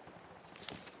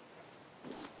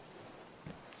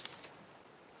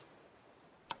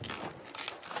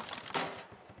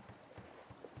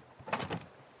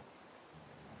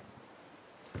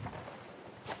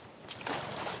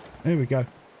 There we go.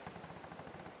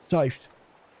 Saved.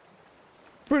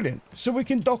 Brilliant. So we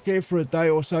can dock here for a day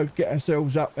or so, get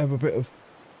ourselves up, have a bit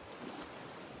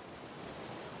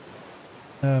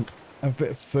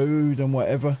of food and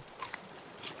whatever.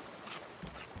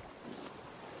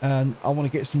 And I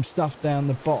want to get some stuff down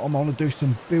the bottom. I want to do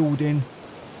some building.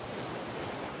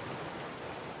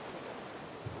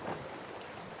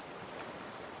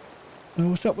 Oh,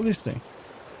 what's up with this thing?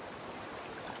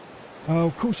 Oh,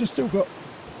 of course I still got...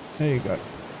 There you go.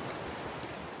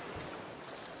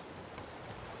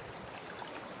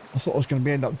 I thought I was going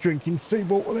to end up drinking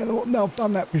seawater then. No, I've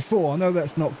done that before. I know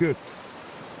that's not good.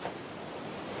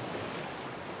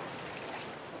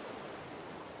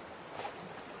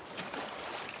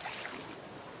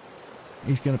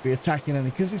 He's going to be attacking any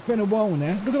because it's been a while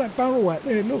now. Look at that barrel out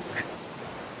there. Look.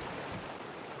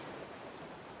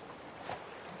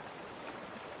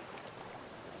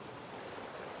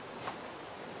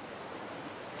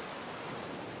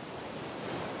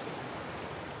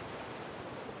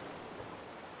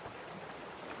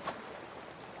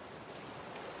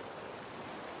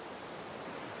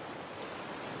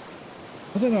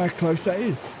 I don't know how close that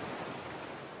is.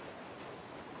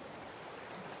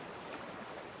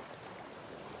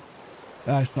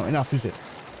 That's not enough, is it?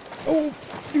 Oh,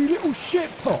 you little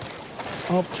shit pot.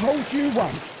 I've told you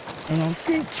once, and I'm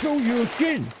going to tell you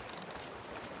again.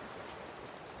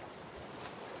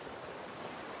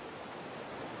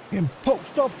 Getting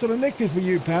poxed off to the knickers with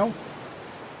you, pal.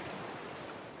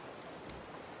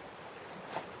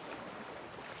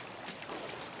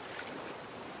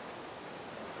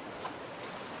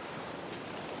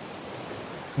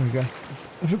 There we go.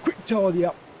 Have a quick tidy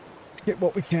up. Get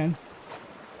what we can.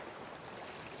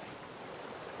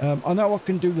 I know I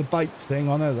can do the bait thing.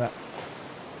 I know that.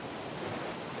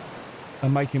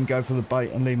 And make him go for the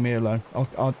bait and leave me alone.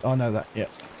 I know that, yeah.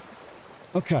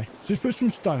 Okay, so let's put some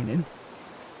stone in.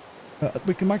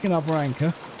 We can make another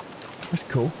anchor. That's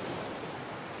cool.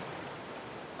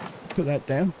 Put that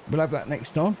down. We'll have that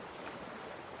next time.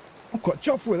 I'm quite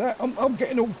chuffed with that. I'm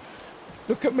getting all...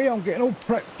 Look at me, I'm getting all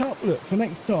prepped up, look, for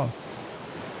next time.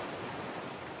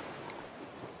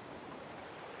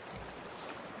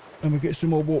 And we get some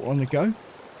more water on the go.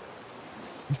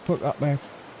 Let's put up there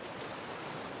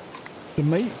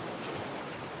some meat.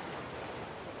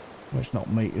 Well, it's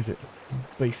not meat, is it?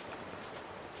 Beef.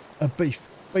 Beef.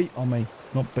 Beef, I mean,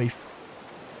 not beef.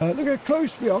 Look how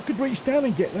close we are. I could reach down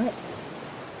and get that.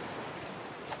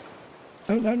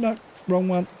 Oh, no. Wrong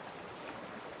one.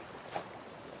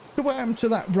 So what happened to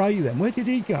that Ray then? Where did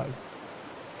he go?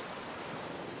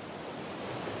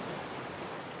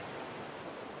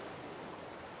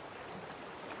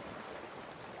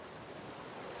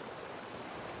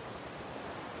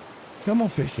 Come on,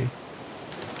 fishy.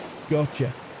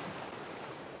 Gotcha.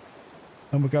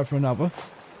 And we'll go for another.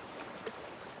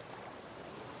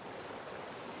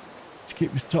 Let's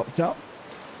keep this topped up.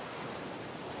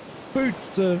 Food's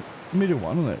the middle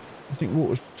one, isn't it? I think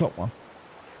water's the top one.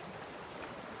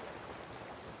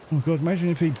 Oh God, imagine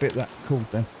if he bit that cord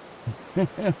then.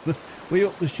 We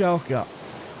hooked the shark up.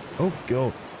 Oh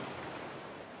God.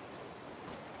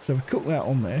 So we cook that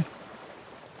on there.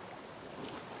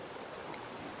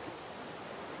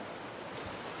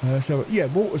 So yeah,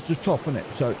 water's the top, isn't it?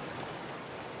 So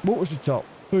water's the top,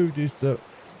 food is the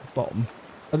bottom,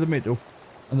 and the middle,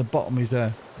 and the bottom is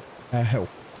our health.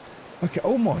 Okay,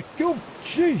 oh my God,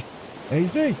 jeez.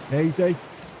 Easy, easy.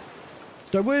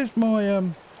 So where's my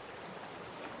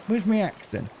axe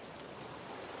then?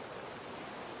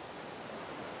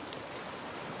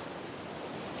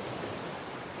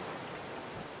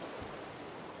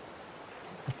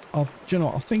 do you know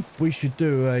what? I think we should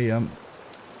do a,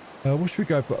 what should we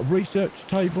go for? A research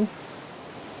table?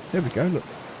 There we go, look.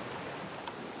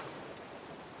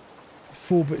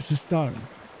 4 bits of stone.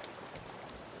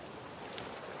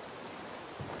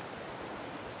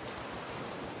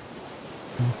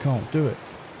 I can't do it.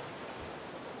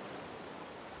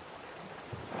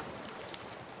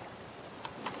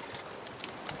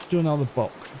 Let's do another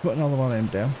box. Put another one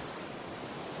of them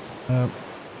down.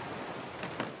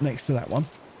 Next to that one.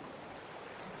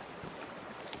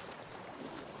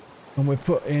 And we're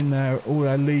putting all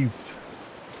our leaves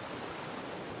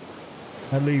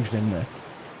in there.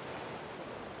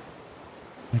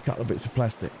 And a couple of bits of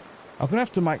plastic. I'm going to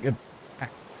have to make a...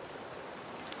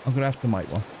 I'm going to have to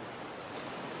make one.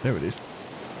 There it is.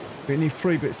 We need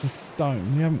 3 bits of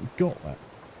stone. We haven't got that.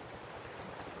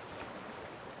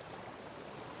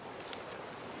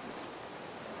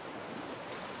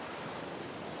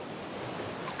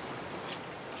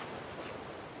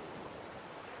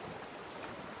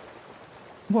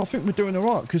 Well, I think we're doing all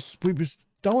right because we was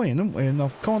dying, haven't we? And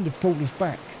I've kind of pulled us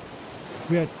back.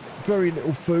 We had very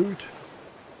little food.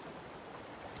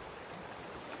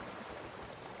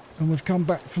 And we've come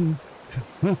back from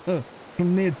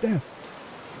from near death.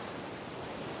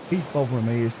 He's bothering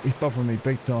me. He's bothering me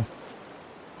big time.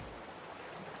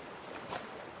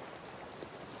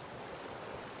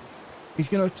 He's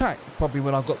going to attack probably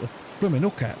when I've got the blooming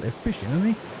hook out there fishing,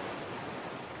 isn't he?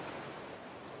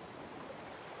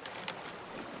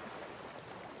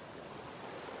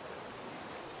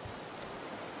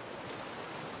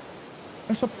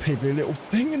 That's a piddly little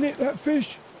thing, isn't it, that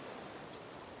fish?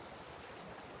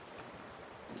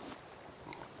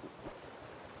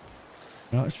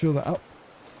 Right, let's fill that up.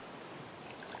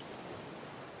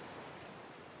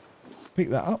 Pick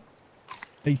that up.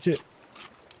 Eat it.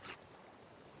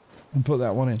 And put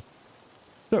that one in.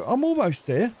 So, I'm almost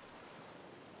there.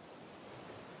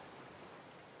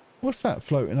 What's that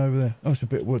floating over there? Oh, it's a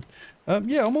bit of wood.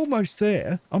 Yeah, I'm almost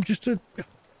there. I'm just a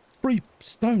 3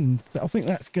 stone. I think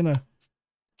that's gonna...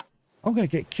 I'm going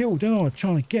to get killed, aren't I,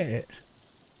 trying to get it.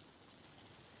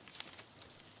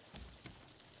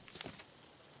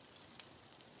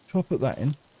 So I'll put that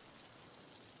in.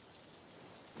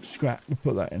 Scrap, we'll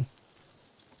put that in.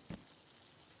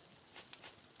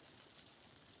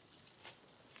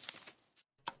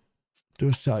 Do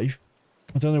a save.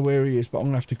 I don't know where he is, but I'm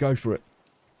going to have to go for it.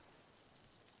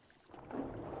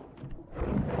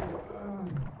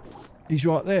 He's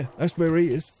right there. That's where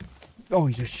he is. Oh,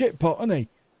 he's a shit pot, isn't he?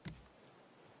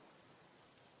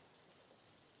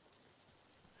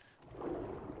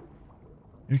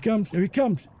 Here he comes, here he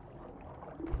comes.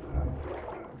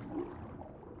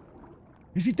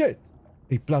 Is he dead?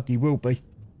 He bloody will be.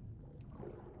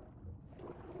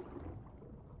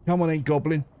 Come on in,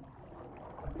 goblin.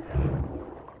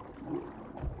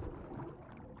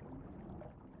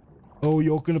 Oh,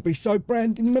 you're going to be so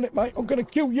brand in a minute, mate. I'm going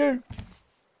to kill you.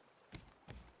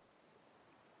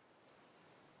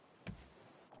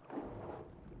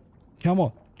 Come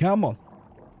on, come on.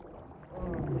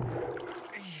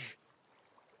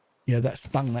 Yeah, that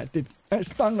stung, that did. That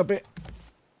stung a bit.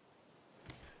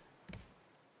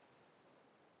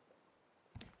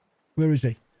 Where is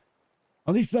he?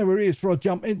 I need to know where he is before I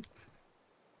jump in.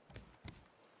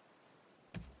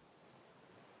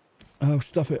 Oh,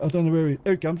 stuff it. I don't know where he is.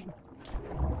 Here he comes.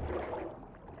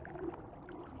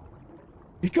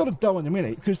 He's got to die in a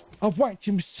minute because I've whacked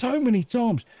him so many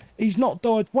times. He's not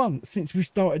died once since we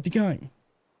started the game.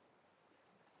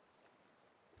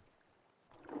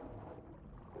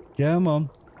 Come on.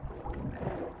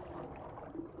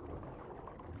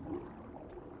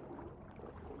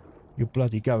 You're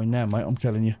bloody going now, mate, I'm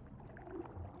telling you.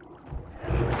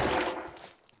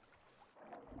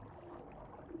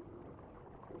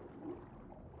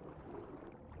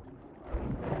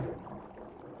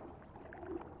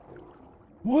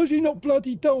 Why is he not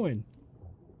bloody dying?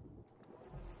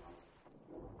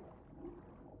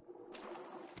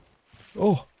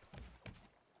 Oh.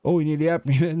 Oh, he nearly had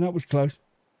me then. That was close.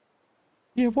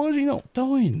 Yeah, why is he not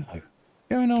dying, though? What's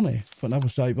going on here? Put another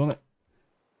save on it.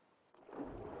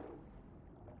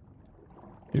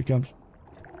 Here he comes.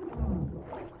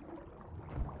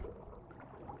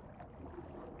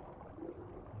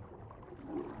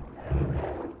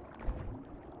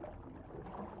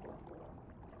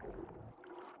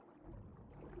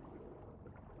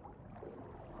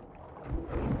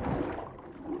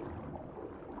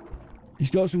 He's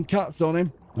got some cuts on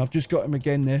him. I've just got him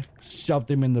again there. Shoved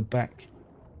him in the back.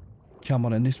 Come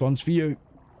on, and this one's for you.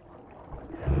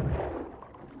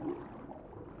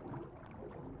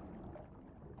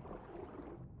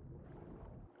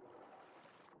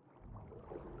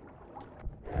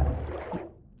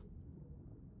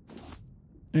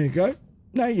 There you go.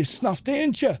 Now you snuffed it,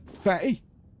 ain't you, fatty?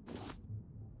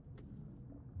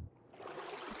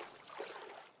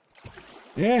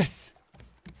 Yes.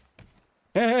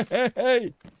 Hey, hey,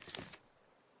 hey.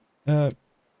 Let's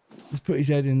put his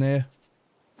head in there.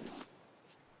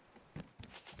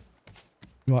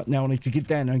 Right, now I need to get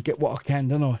down there and get what I can,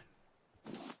 don't I?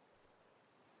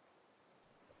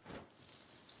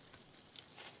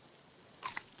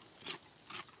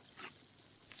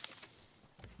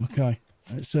 Okay,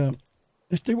 let's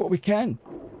do what we can.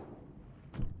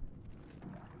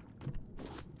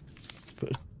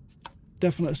 Put a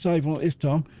definite save on it this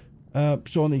time.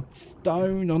 So I need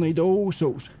stone, I need all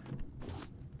sorts.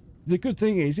 The good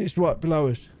thing is it's right below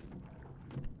us.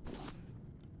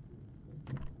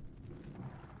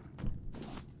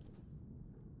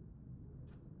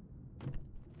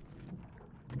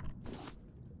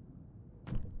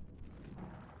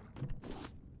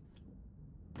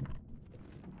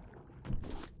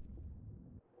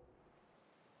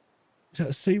 Is that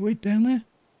a seaweed down there?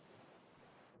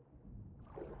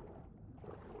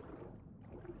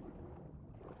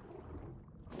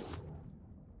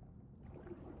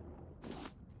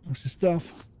 That's the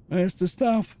stuff. There's the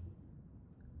stuff.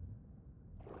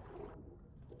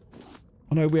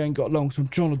 I know we ain't got long, so I'm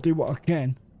trying to do what I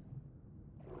can.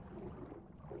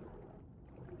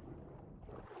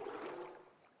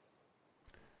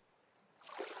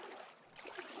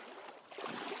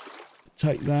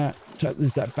 Take that.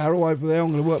 There's that barrel over there.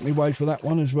 I'm going to work my way for that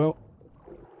one as well.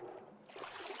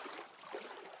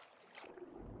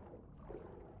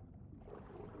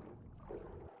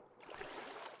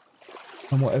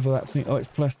 And whatever that thing... Oh, it's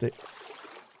plastic.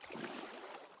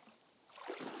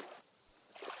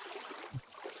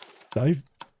 Dave.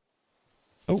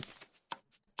 Oh.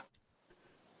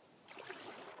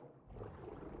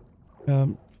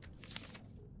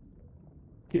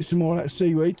 Get some more of that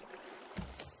seaweed.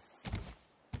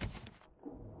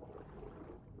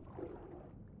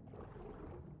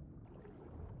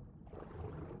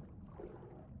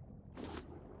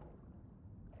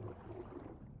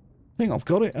 I think I've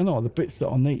got it, and all the bits that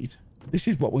I need. This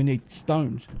is what we need,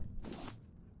 stones.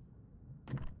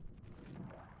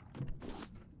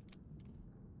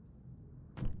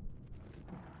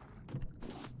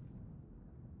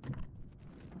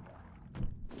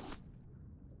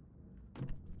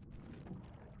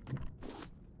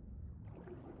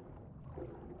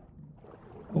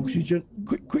 Oxygen,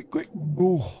 quick, quick, quick.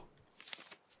 Oh.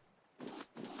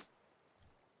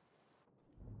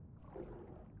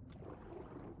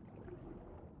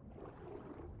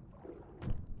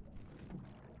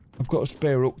 I've got a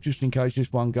spare hook just in case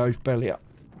this one goes belly up.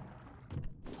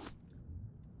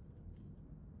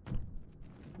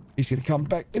 He's going to come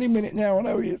back any minute now. I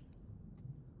know he is.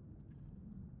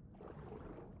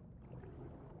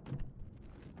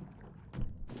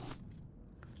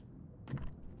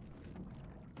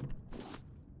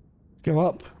 Go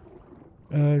up.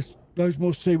 There's loads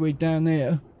more seaweed down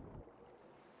there.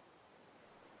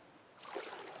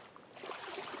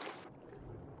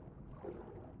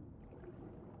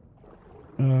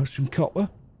 Some copper.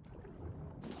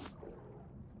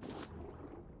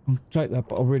 I'll take that,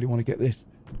 but I really want to get this.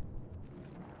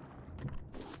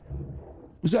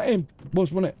 Was that him?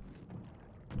 Wasn't it?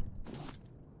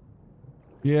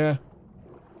 Yeah.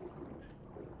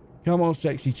 Come on,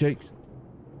 sexy cheeks.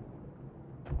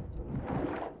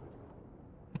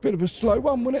 A bit of a slow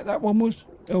one, wasn't it? That one was.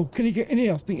 Oh, can he get in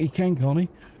here? I think he can, can't he?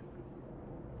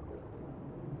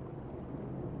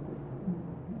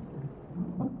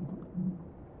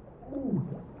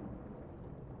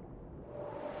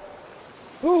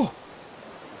 Oh,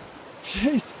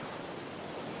 jeez.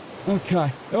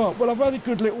 Okay. All right. Well, I've had a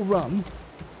good little run.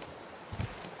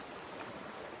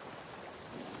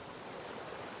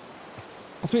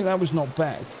 I think that was not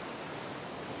bad.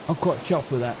 I'm quite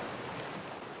chuffed with that.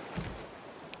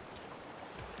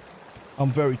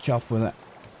 I'm very chuffed with that.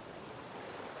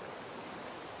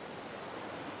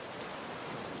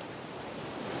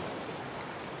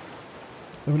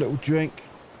 Have a little drink.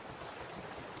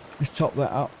 Let's top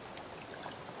that up.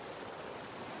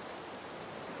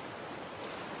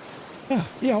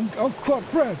 Yeah, I'm quite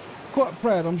proud. Quite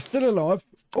proud. I'm still alive.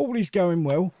 All is going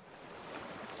well.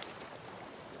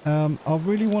 I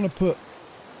really want to put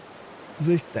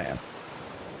this down.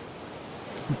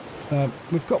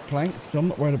 We've got planks, so I'm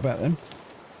not worried about them.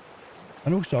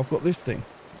 And also, I've got this thing.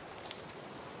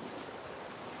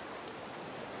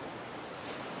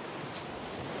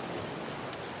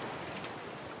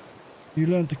 You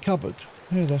learned the cupboard.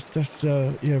 Yeah, that's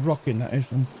yeah, rocking that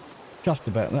is. I'm chuffed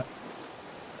about that.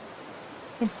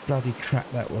 What bloody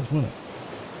crap that was, wasn't it?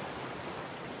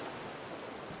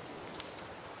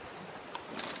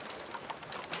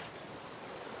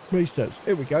 research.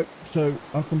 Here we go. So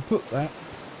I can put that.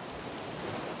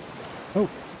 Oh.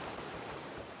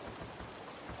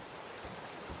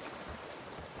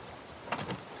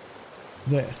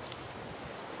 There.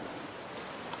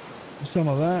 Some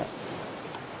of that.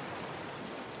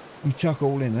 You chuck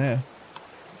all in there.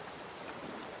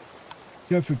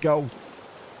 Go for gold.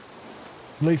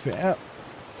 Leaf it out.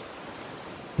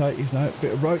 Potatoes, no, a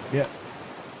bit of rope, yeah.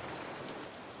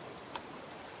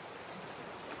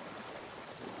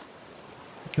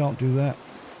 Can't do that.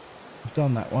 I've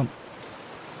done that one.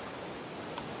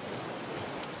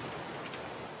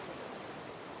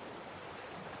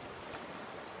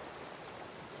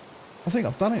 I think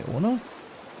I've done it all, no?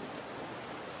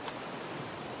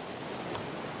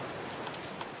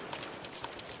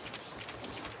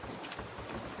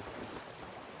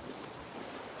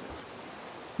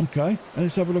 Okay, and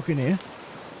let's have a look in here.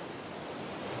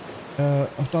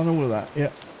 I've done all of that,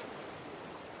 yeah.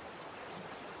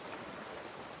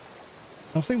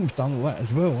 I think we've done all that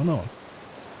as well, haven't I?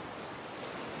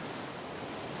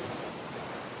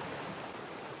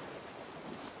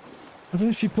 I don't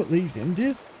know if you put these in, do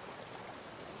you?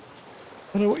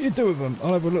 I don't know what you do with them.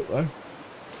 I'll have a look though.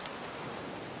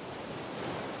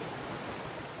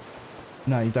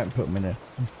 No, you don't put them in there.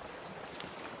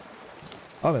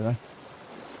 I don't know.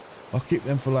 I'll keep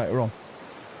them for later on.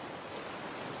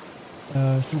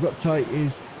 So we've got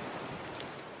taters.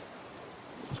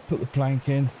 Let's put the plank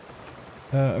in.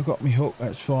 I've got my hook,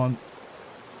 that's fine.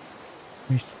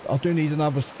 I do need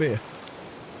another spear.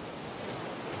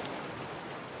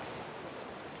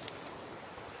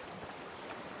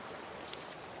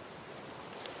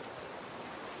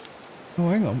 Oh,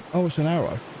 hang on. Oh, it's an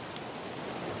arrow.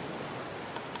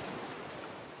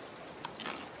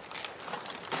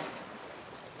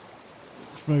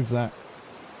 Let's move that.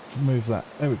 Move that.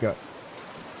 There we go.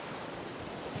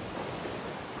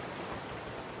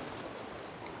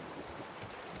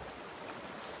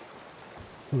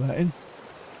 Put that in.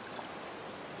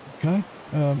 Okay.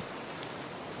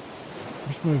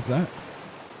 Let's move that.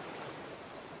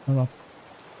 And I'll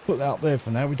put that up there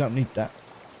for now. We don't need that.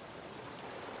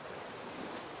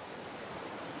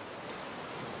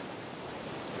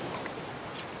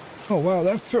 Oh wow,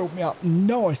 that filled me up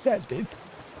nice, that did.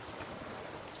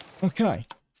 Okay.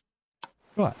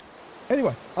 Right.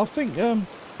 Anyway, I think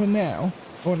for now,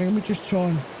 well, let me just try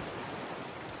and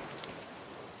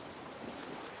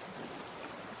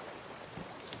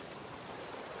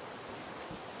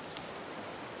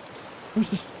where's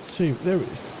the seaweed? There it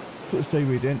is. Put the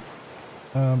seaweed in.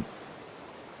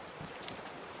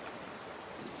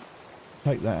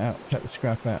 Take that out, take the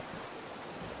scrap out.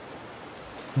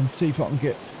 And see if I can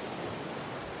get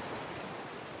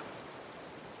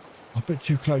a bit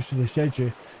too close to this edge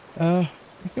here.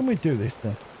 Can we do this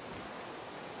then?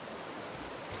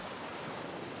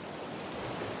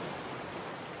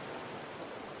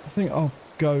 I think I'll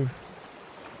go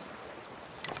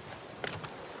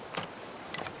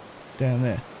down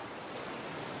there.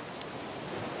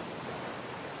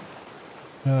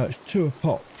 It's 2 a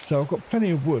pop, so I've got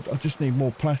plenty of wood. I just need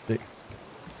more plastic.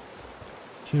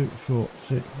 2, 4,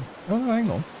 6. Oh,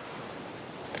 hang on.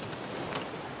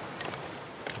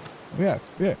 Yeah,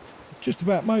 just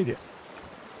about made it.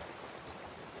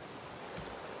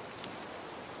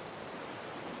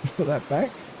 Let's put that back.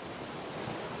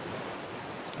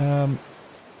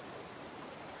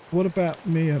 What about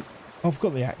me? I've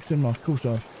got the axe in my, of course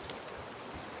I've.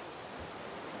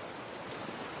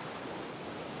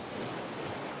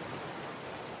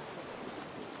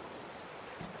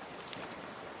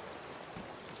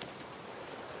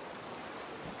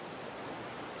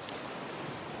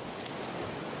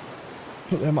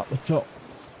 Put them up the top.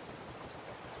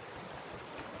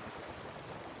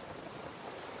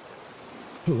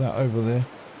 Put that over there.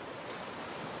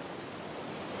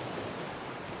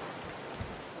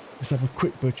 Let's have a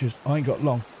quick butcher's. I ain't got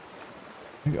long.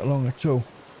 Ain't got long at all.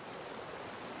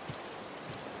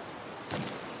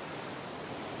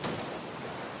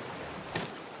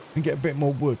 And get a bit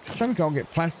more wood. Shame you can't get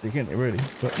plastic, isn't it, really?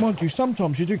 But mind you,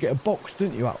 sometimes you do get a box,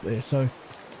 don't you, up there? So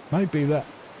maybe that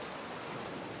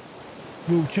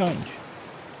will change.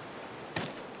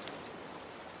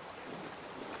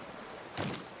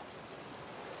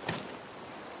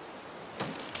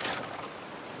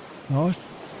 Nice.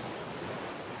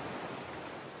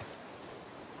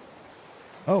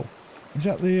 Oh, is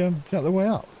that the way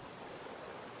up?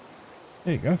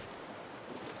 There you go.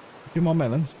 Do my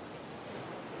melons.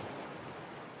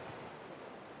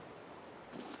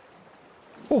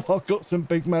 Oh, I've got some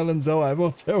big melons, I have,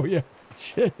 I'll tell you.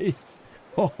 Gee.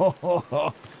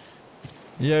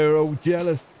 You're all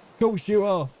jealous. Of course you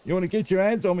are. You want to get your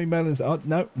hands on me melons? Oh,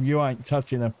 no, you ain't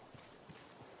touching them.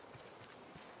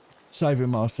 saving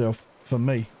myself for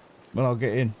me when I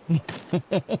get in.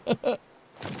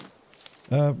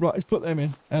 Right, let's put them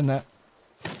in and that.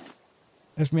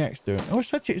 How's my axe doing? Oh,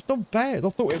 actually, it's not bad. I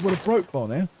thought it would have broke by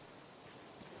now.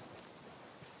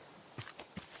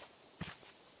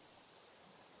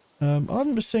 I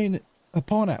haven't seen a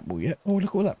pineapple yet. Oh, look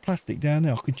at all that plastic down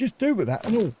there. I could just do with that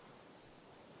and all.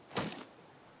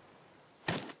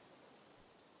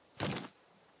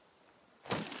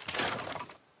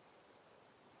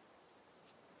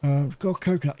 We've got a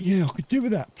coconut. Yeah, I could do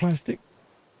with that plastic.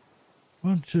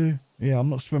 1, 2. Yeah, I'm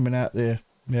not swimming out there.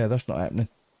 Yeah, that's not happening.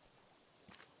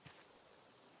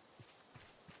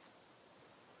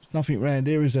 There's nothing around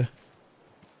here, is there?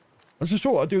 I just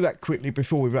thought I'd do that quickly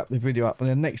before we wrap the video up, and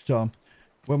then next time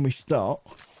when we start,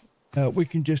 we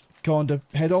can just kind of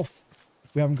head off.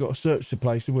 We haven't got to search the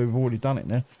place, so we've already done it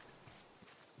now.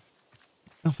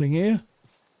 Nothing here.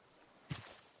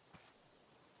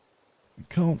 You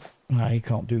can't. No, you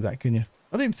can't do that, can you?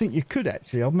 I didn't think you could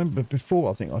actually. I remember before,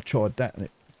 I think I tried that and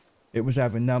it was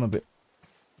having none of it.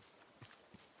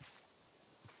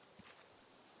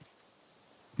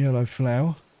 Yellow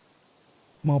flower.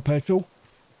 My petal.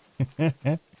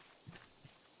 Oh,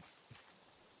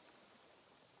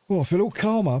 I feel all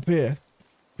calm up here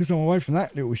because I'm away from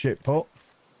that little shit pot.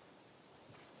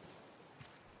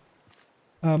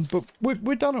 But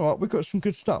we're done all right. We've got some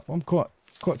good stuff. I'm quite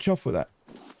chuffed with that.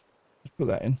 Let's put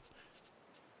that in.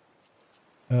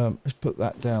 Let's put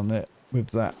that down there with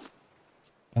that,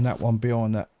 and that one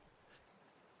behind that,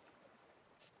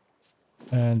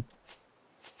 and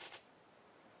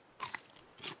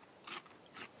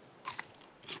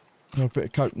a bit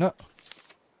of coconut.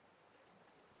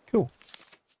 Cool.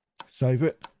 Save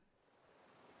it.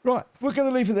 Right, we're going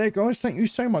to leave it there, guys. Thank you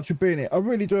so much for being here. I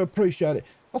really do appreciate it.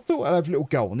 I thought I'd have a little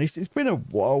go on this. It's been a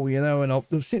while, you know, and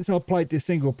since I played this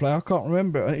single player, I can't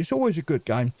remember. And it's always a good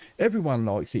game. Everyone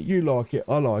likes it. You like it.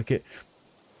 I like it.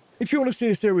 If you want to see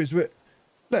a series of it,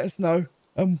 let us know,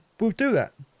 and we'll do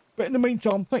that. But in the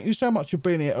meantime, thank you so much for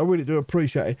being here. I really do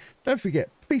appreciate it. Don't forget,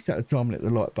 please take the time and hit the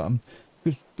like button,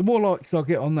 because the more likes I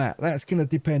get on that, that's going to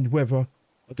depend whether I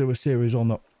do a series or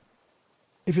not.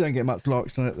 If you don't get much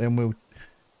likes on it, then we'll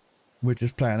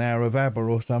just play an hour of ABBA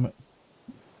or something.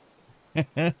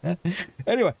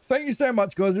 Anyway, thank you so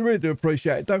much, guys. I really do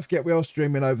appreciate it. Don't forget, we are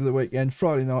streaming over the weekend.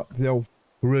 Friday night for the old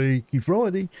Freaky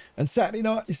Friday, and Saturday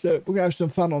night is we're gonna have some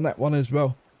fun on that one as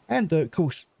well, and of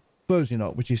course Thursday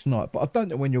night, which is tonight. But I don't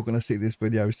know when you're going to see this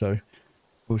video, so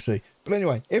we'll see. But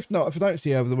anyway, if not, if I don't see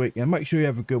you over the weekend, make sure you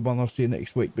have a good one. I'll see you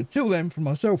next week. But till then, from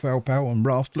myself, Alpal, and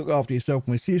Raft, look after yourself,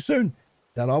 and we'll see you soon.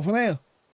 Ta-ra for now.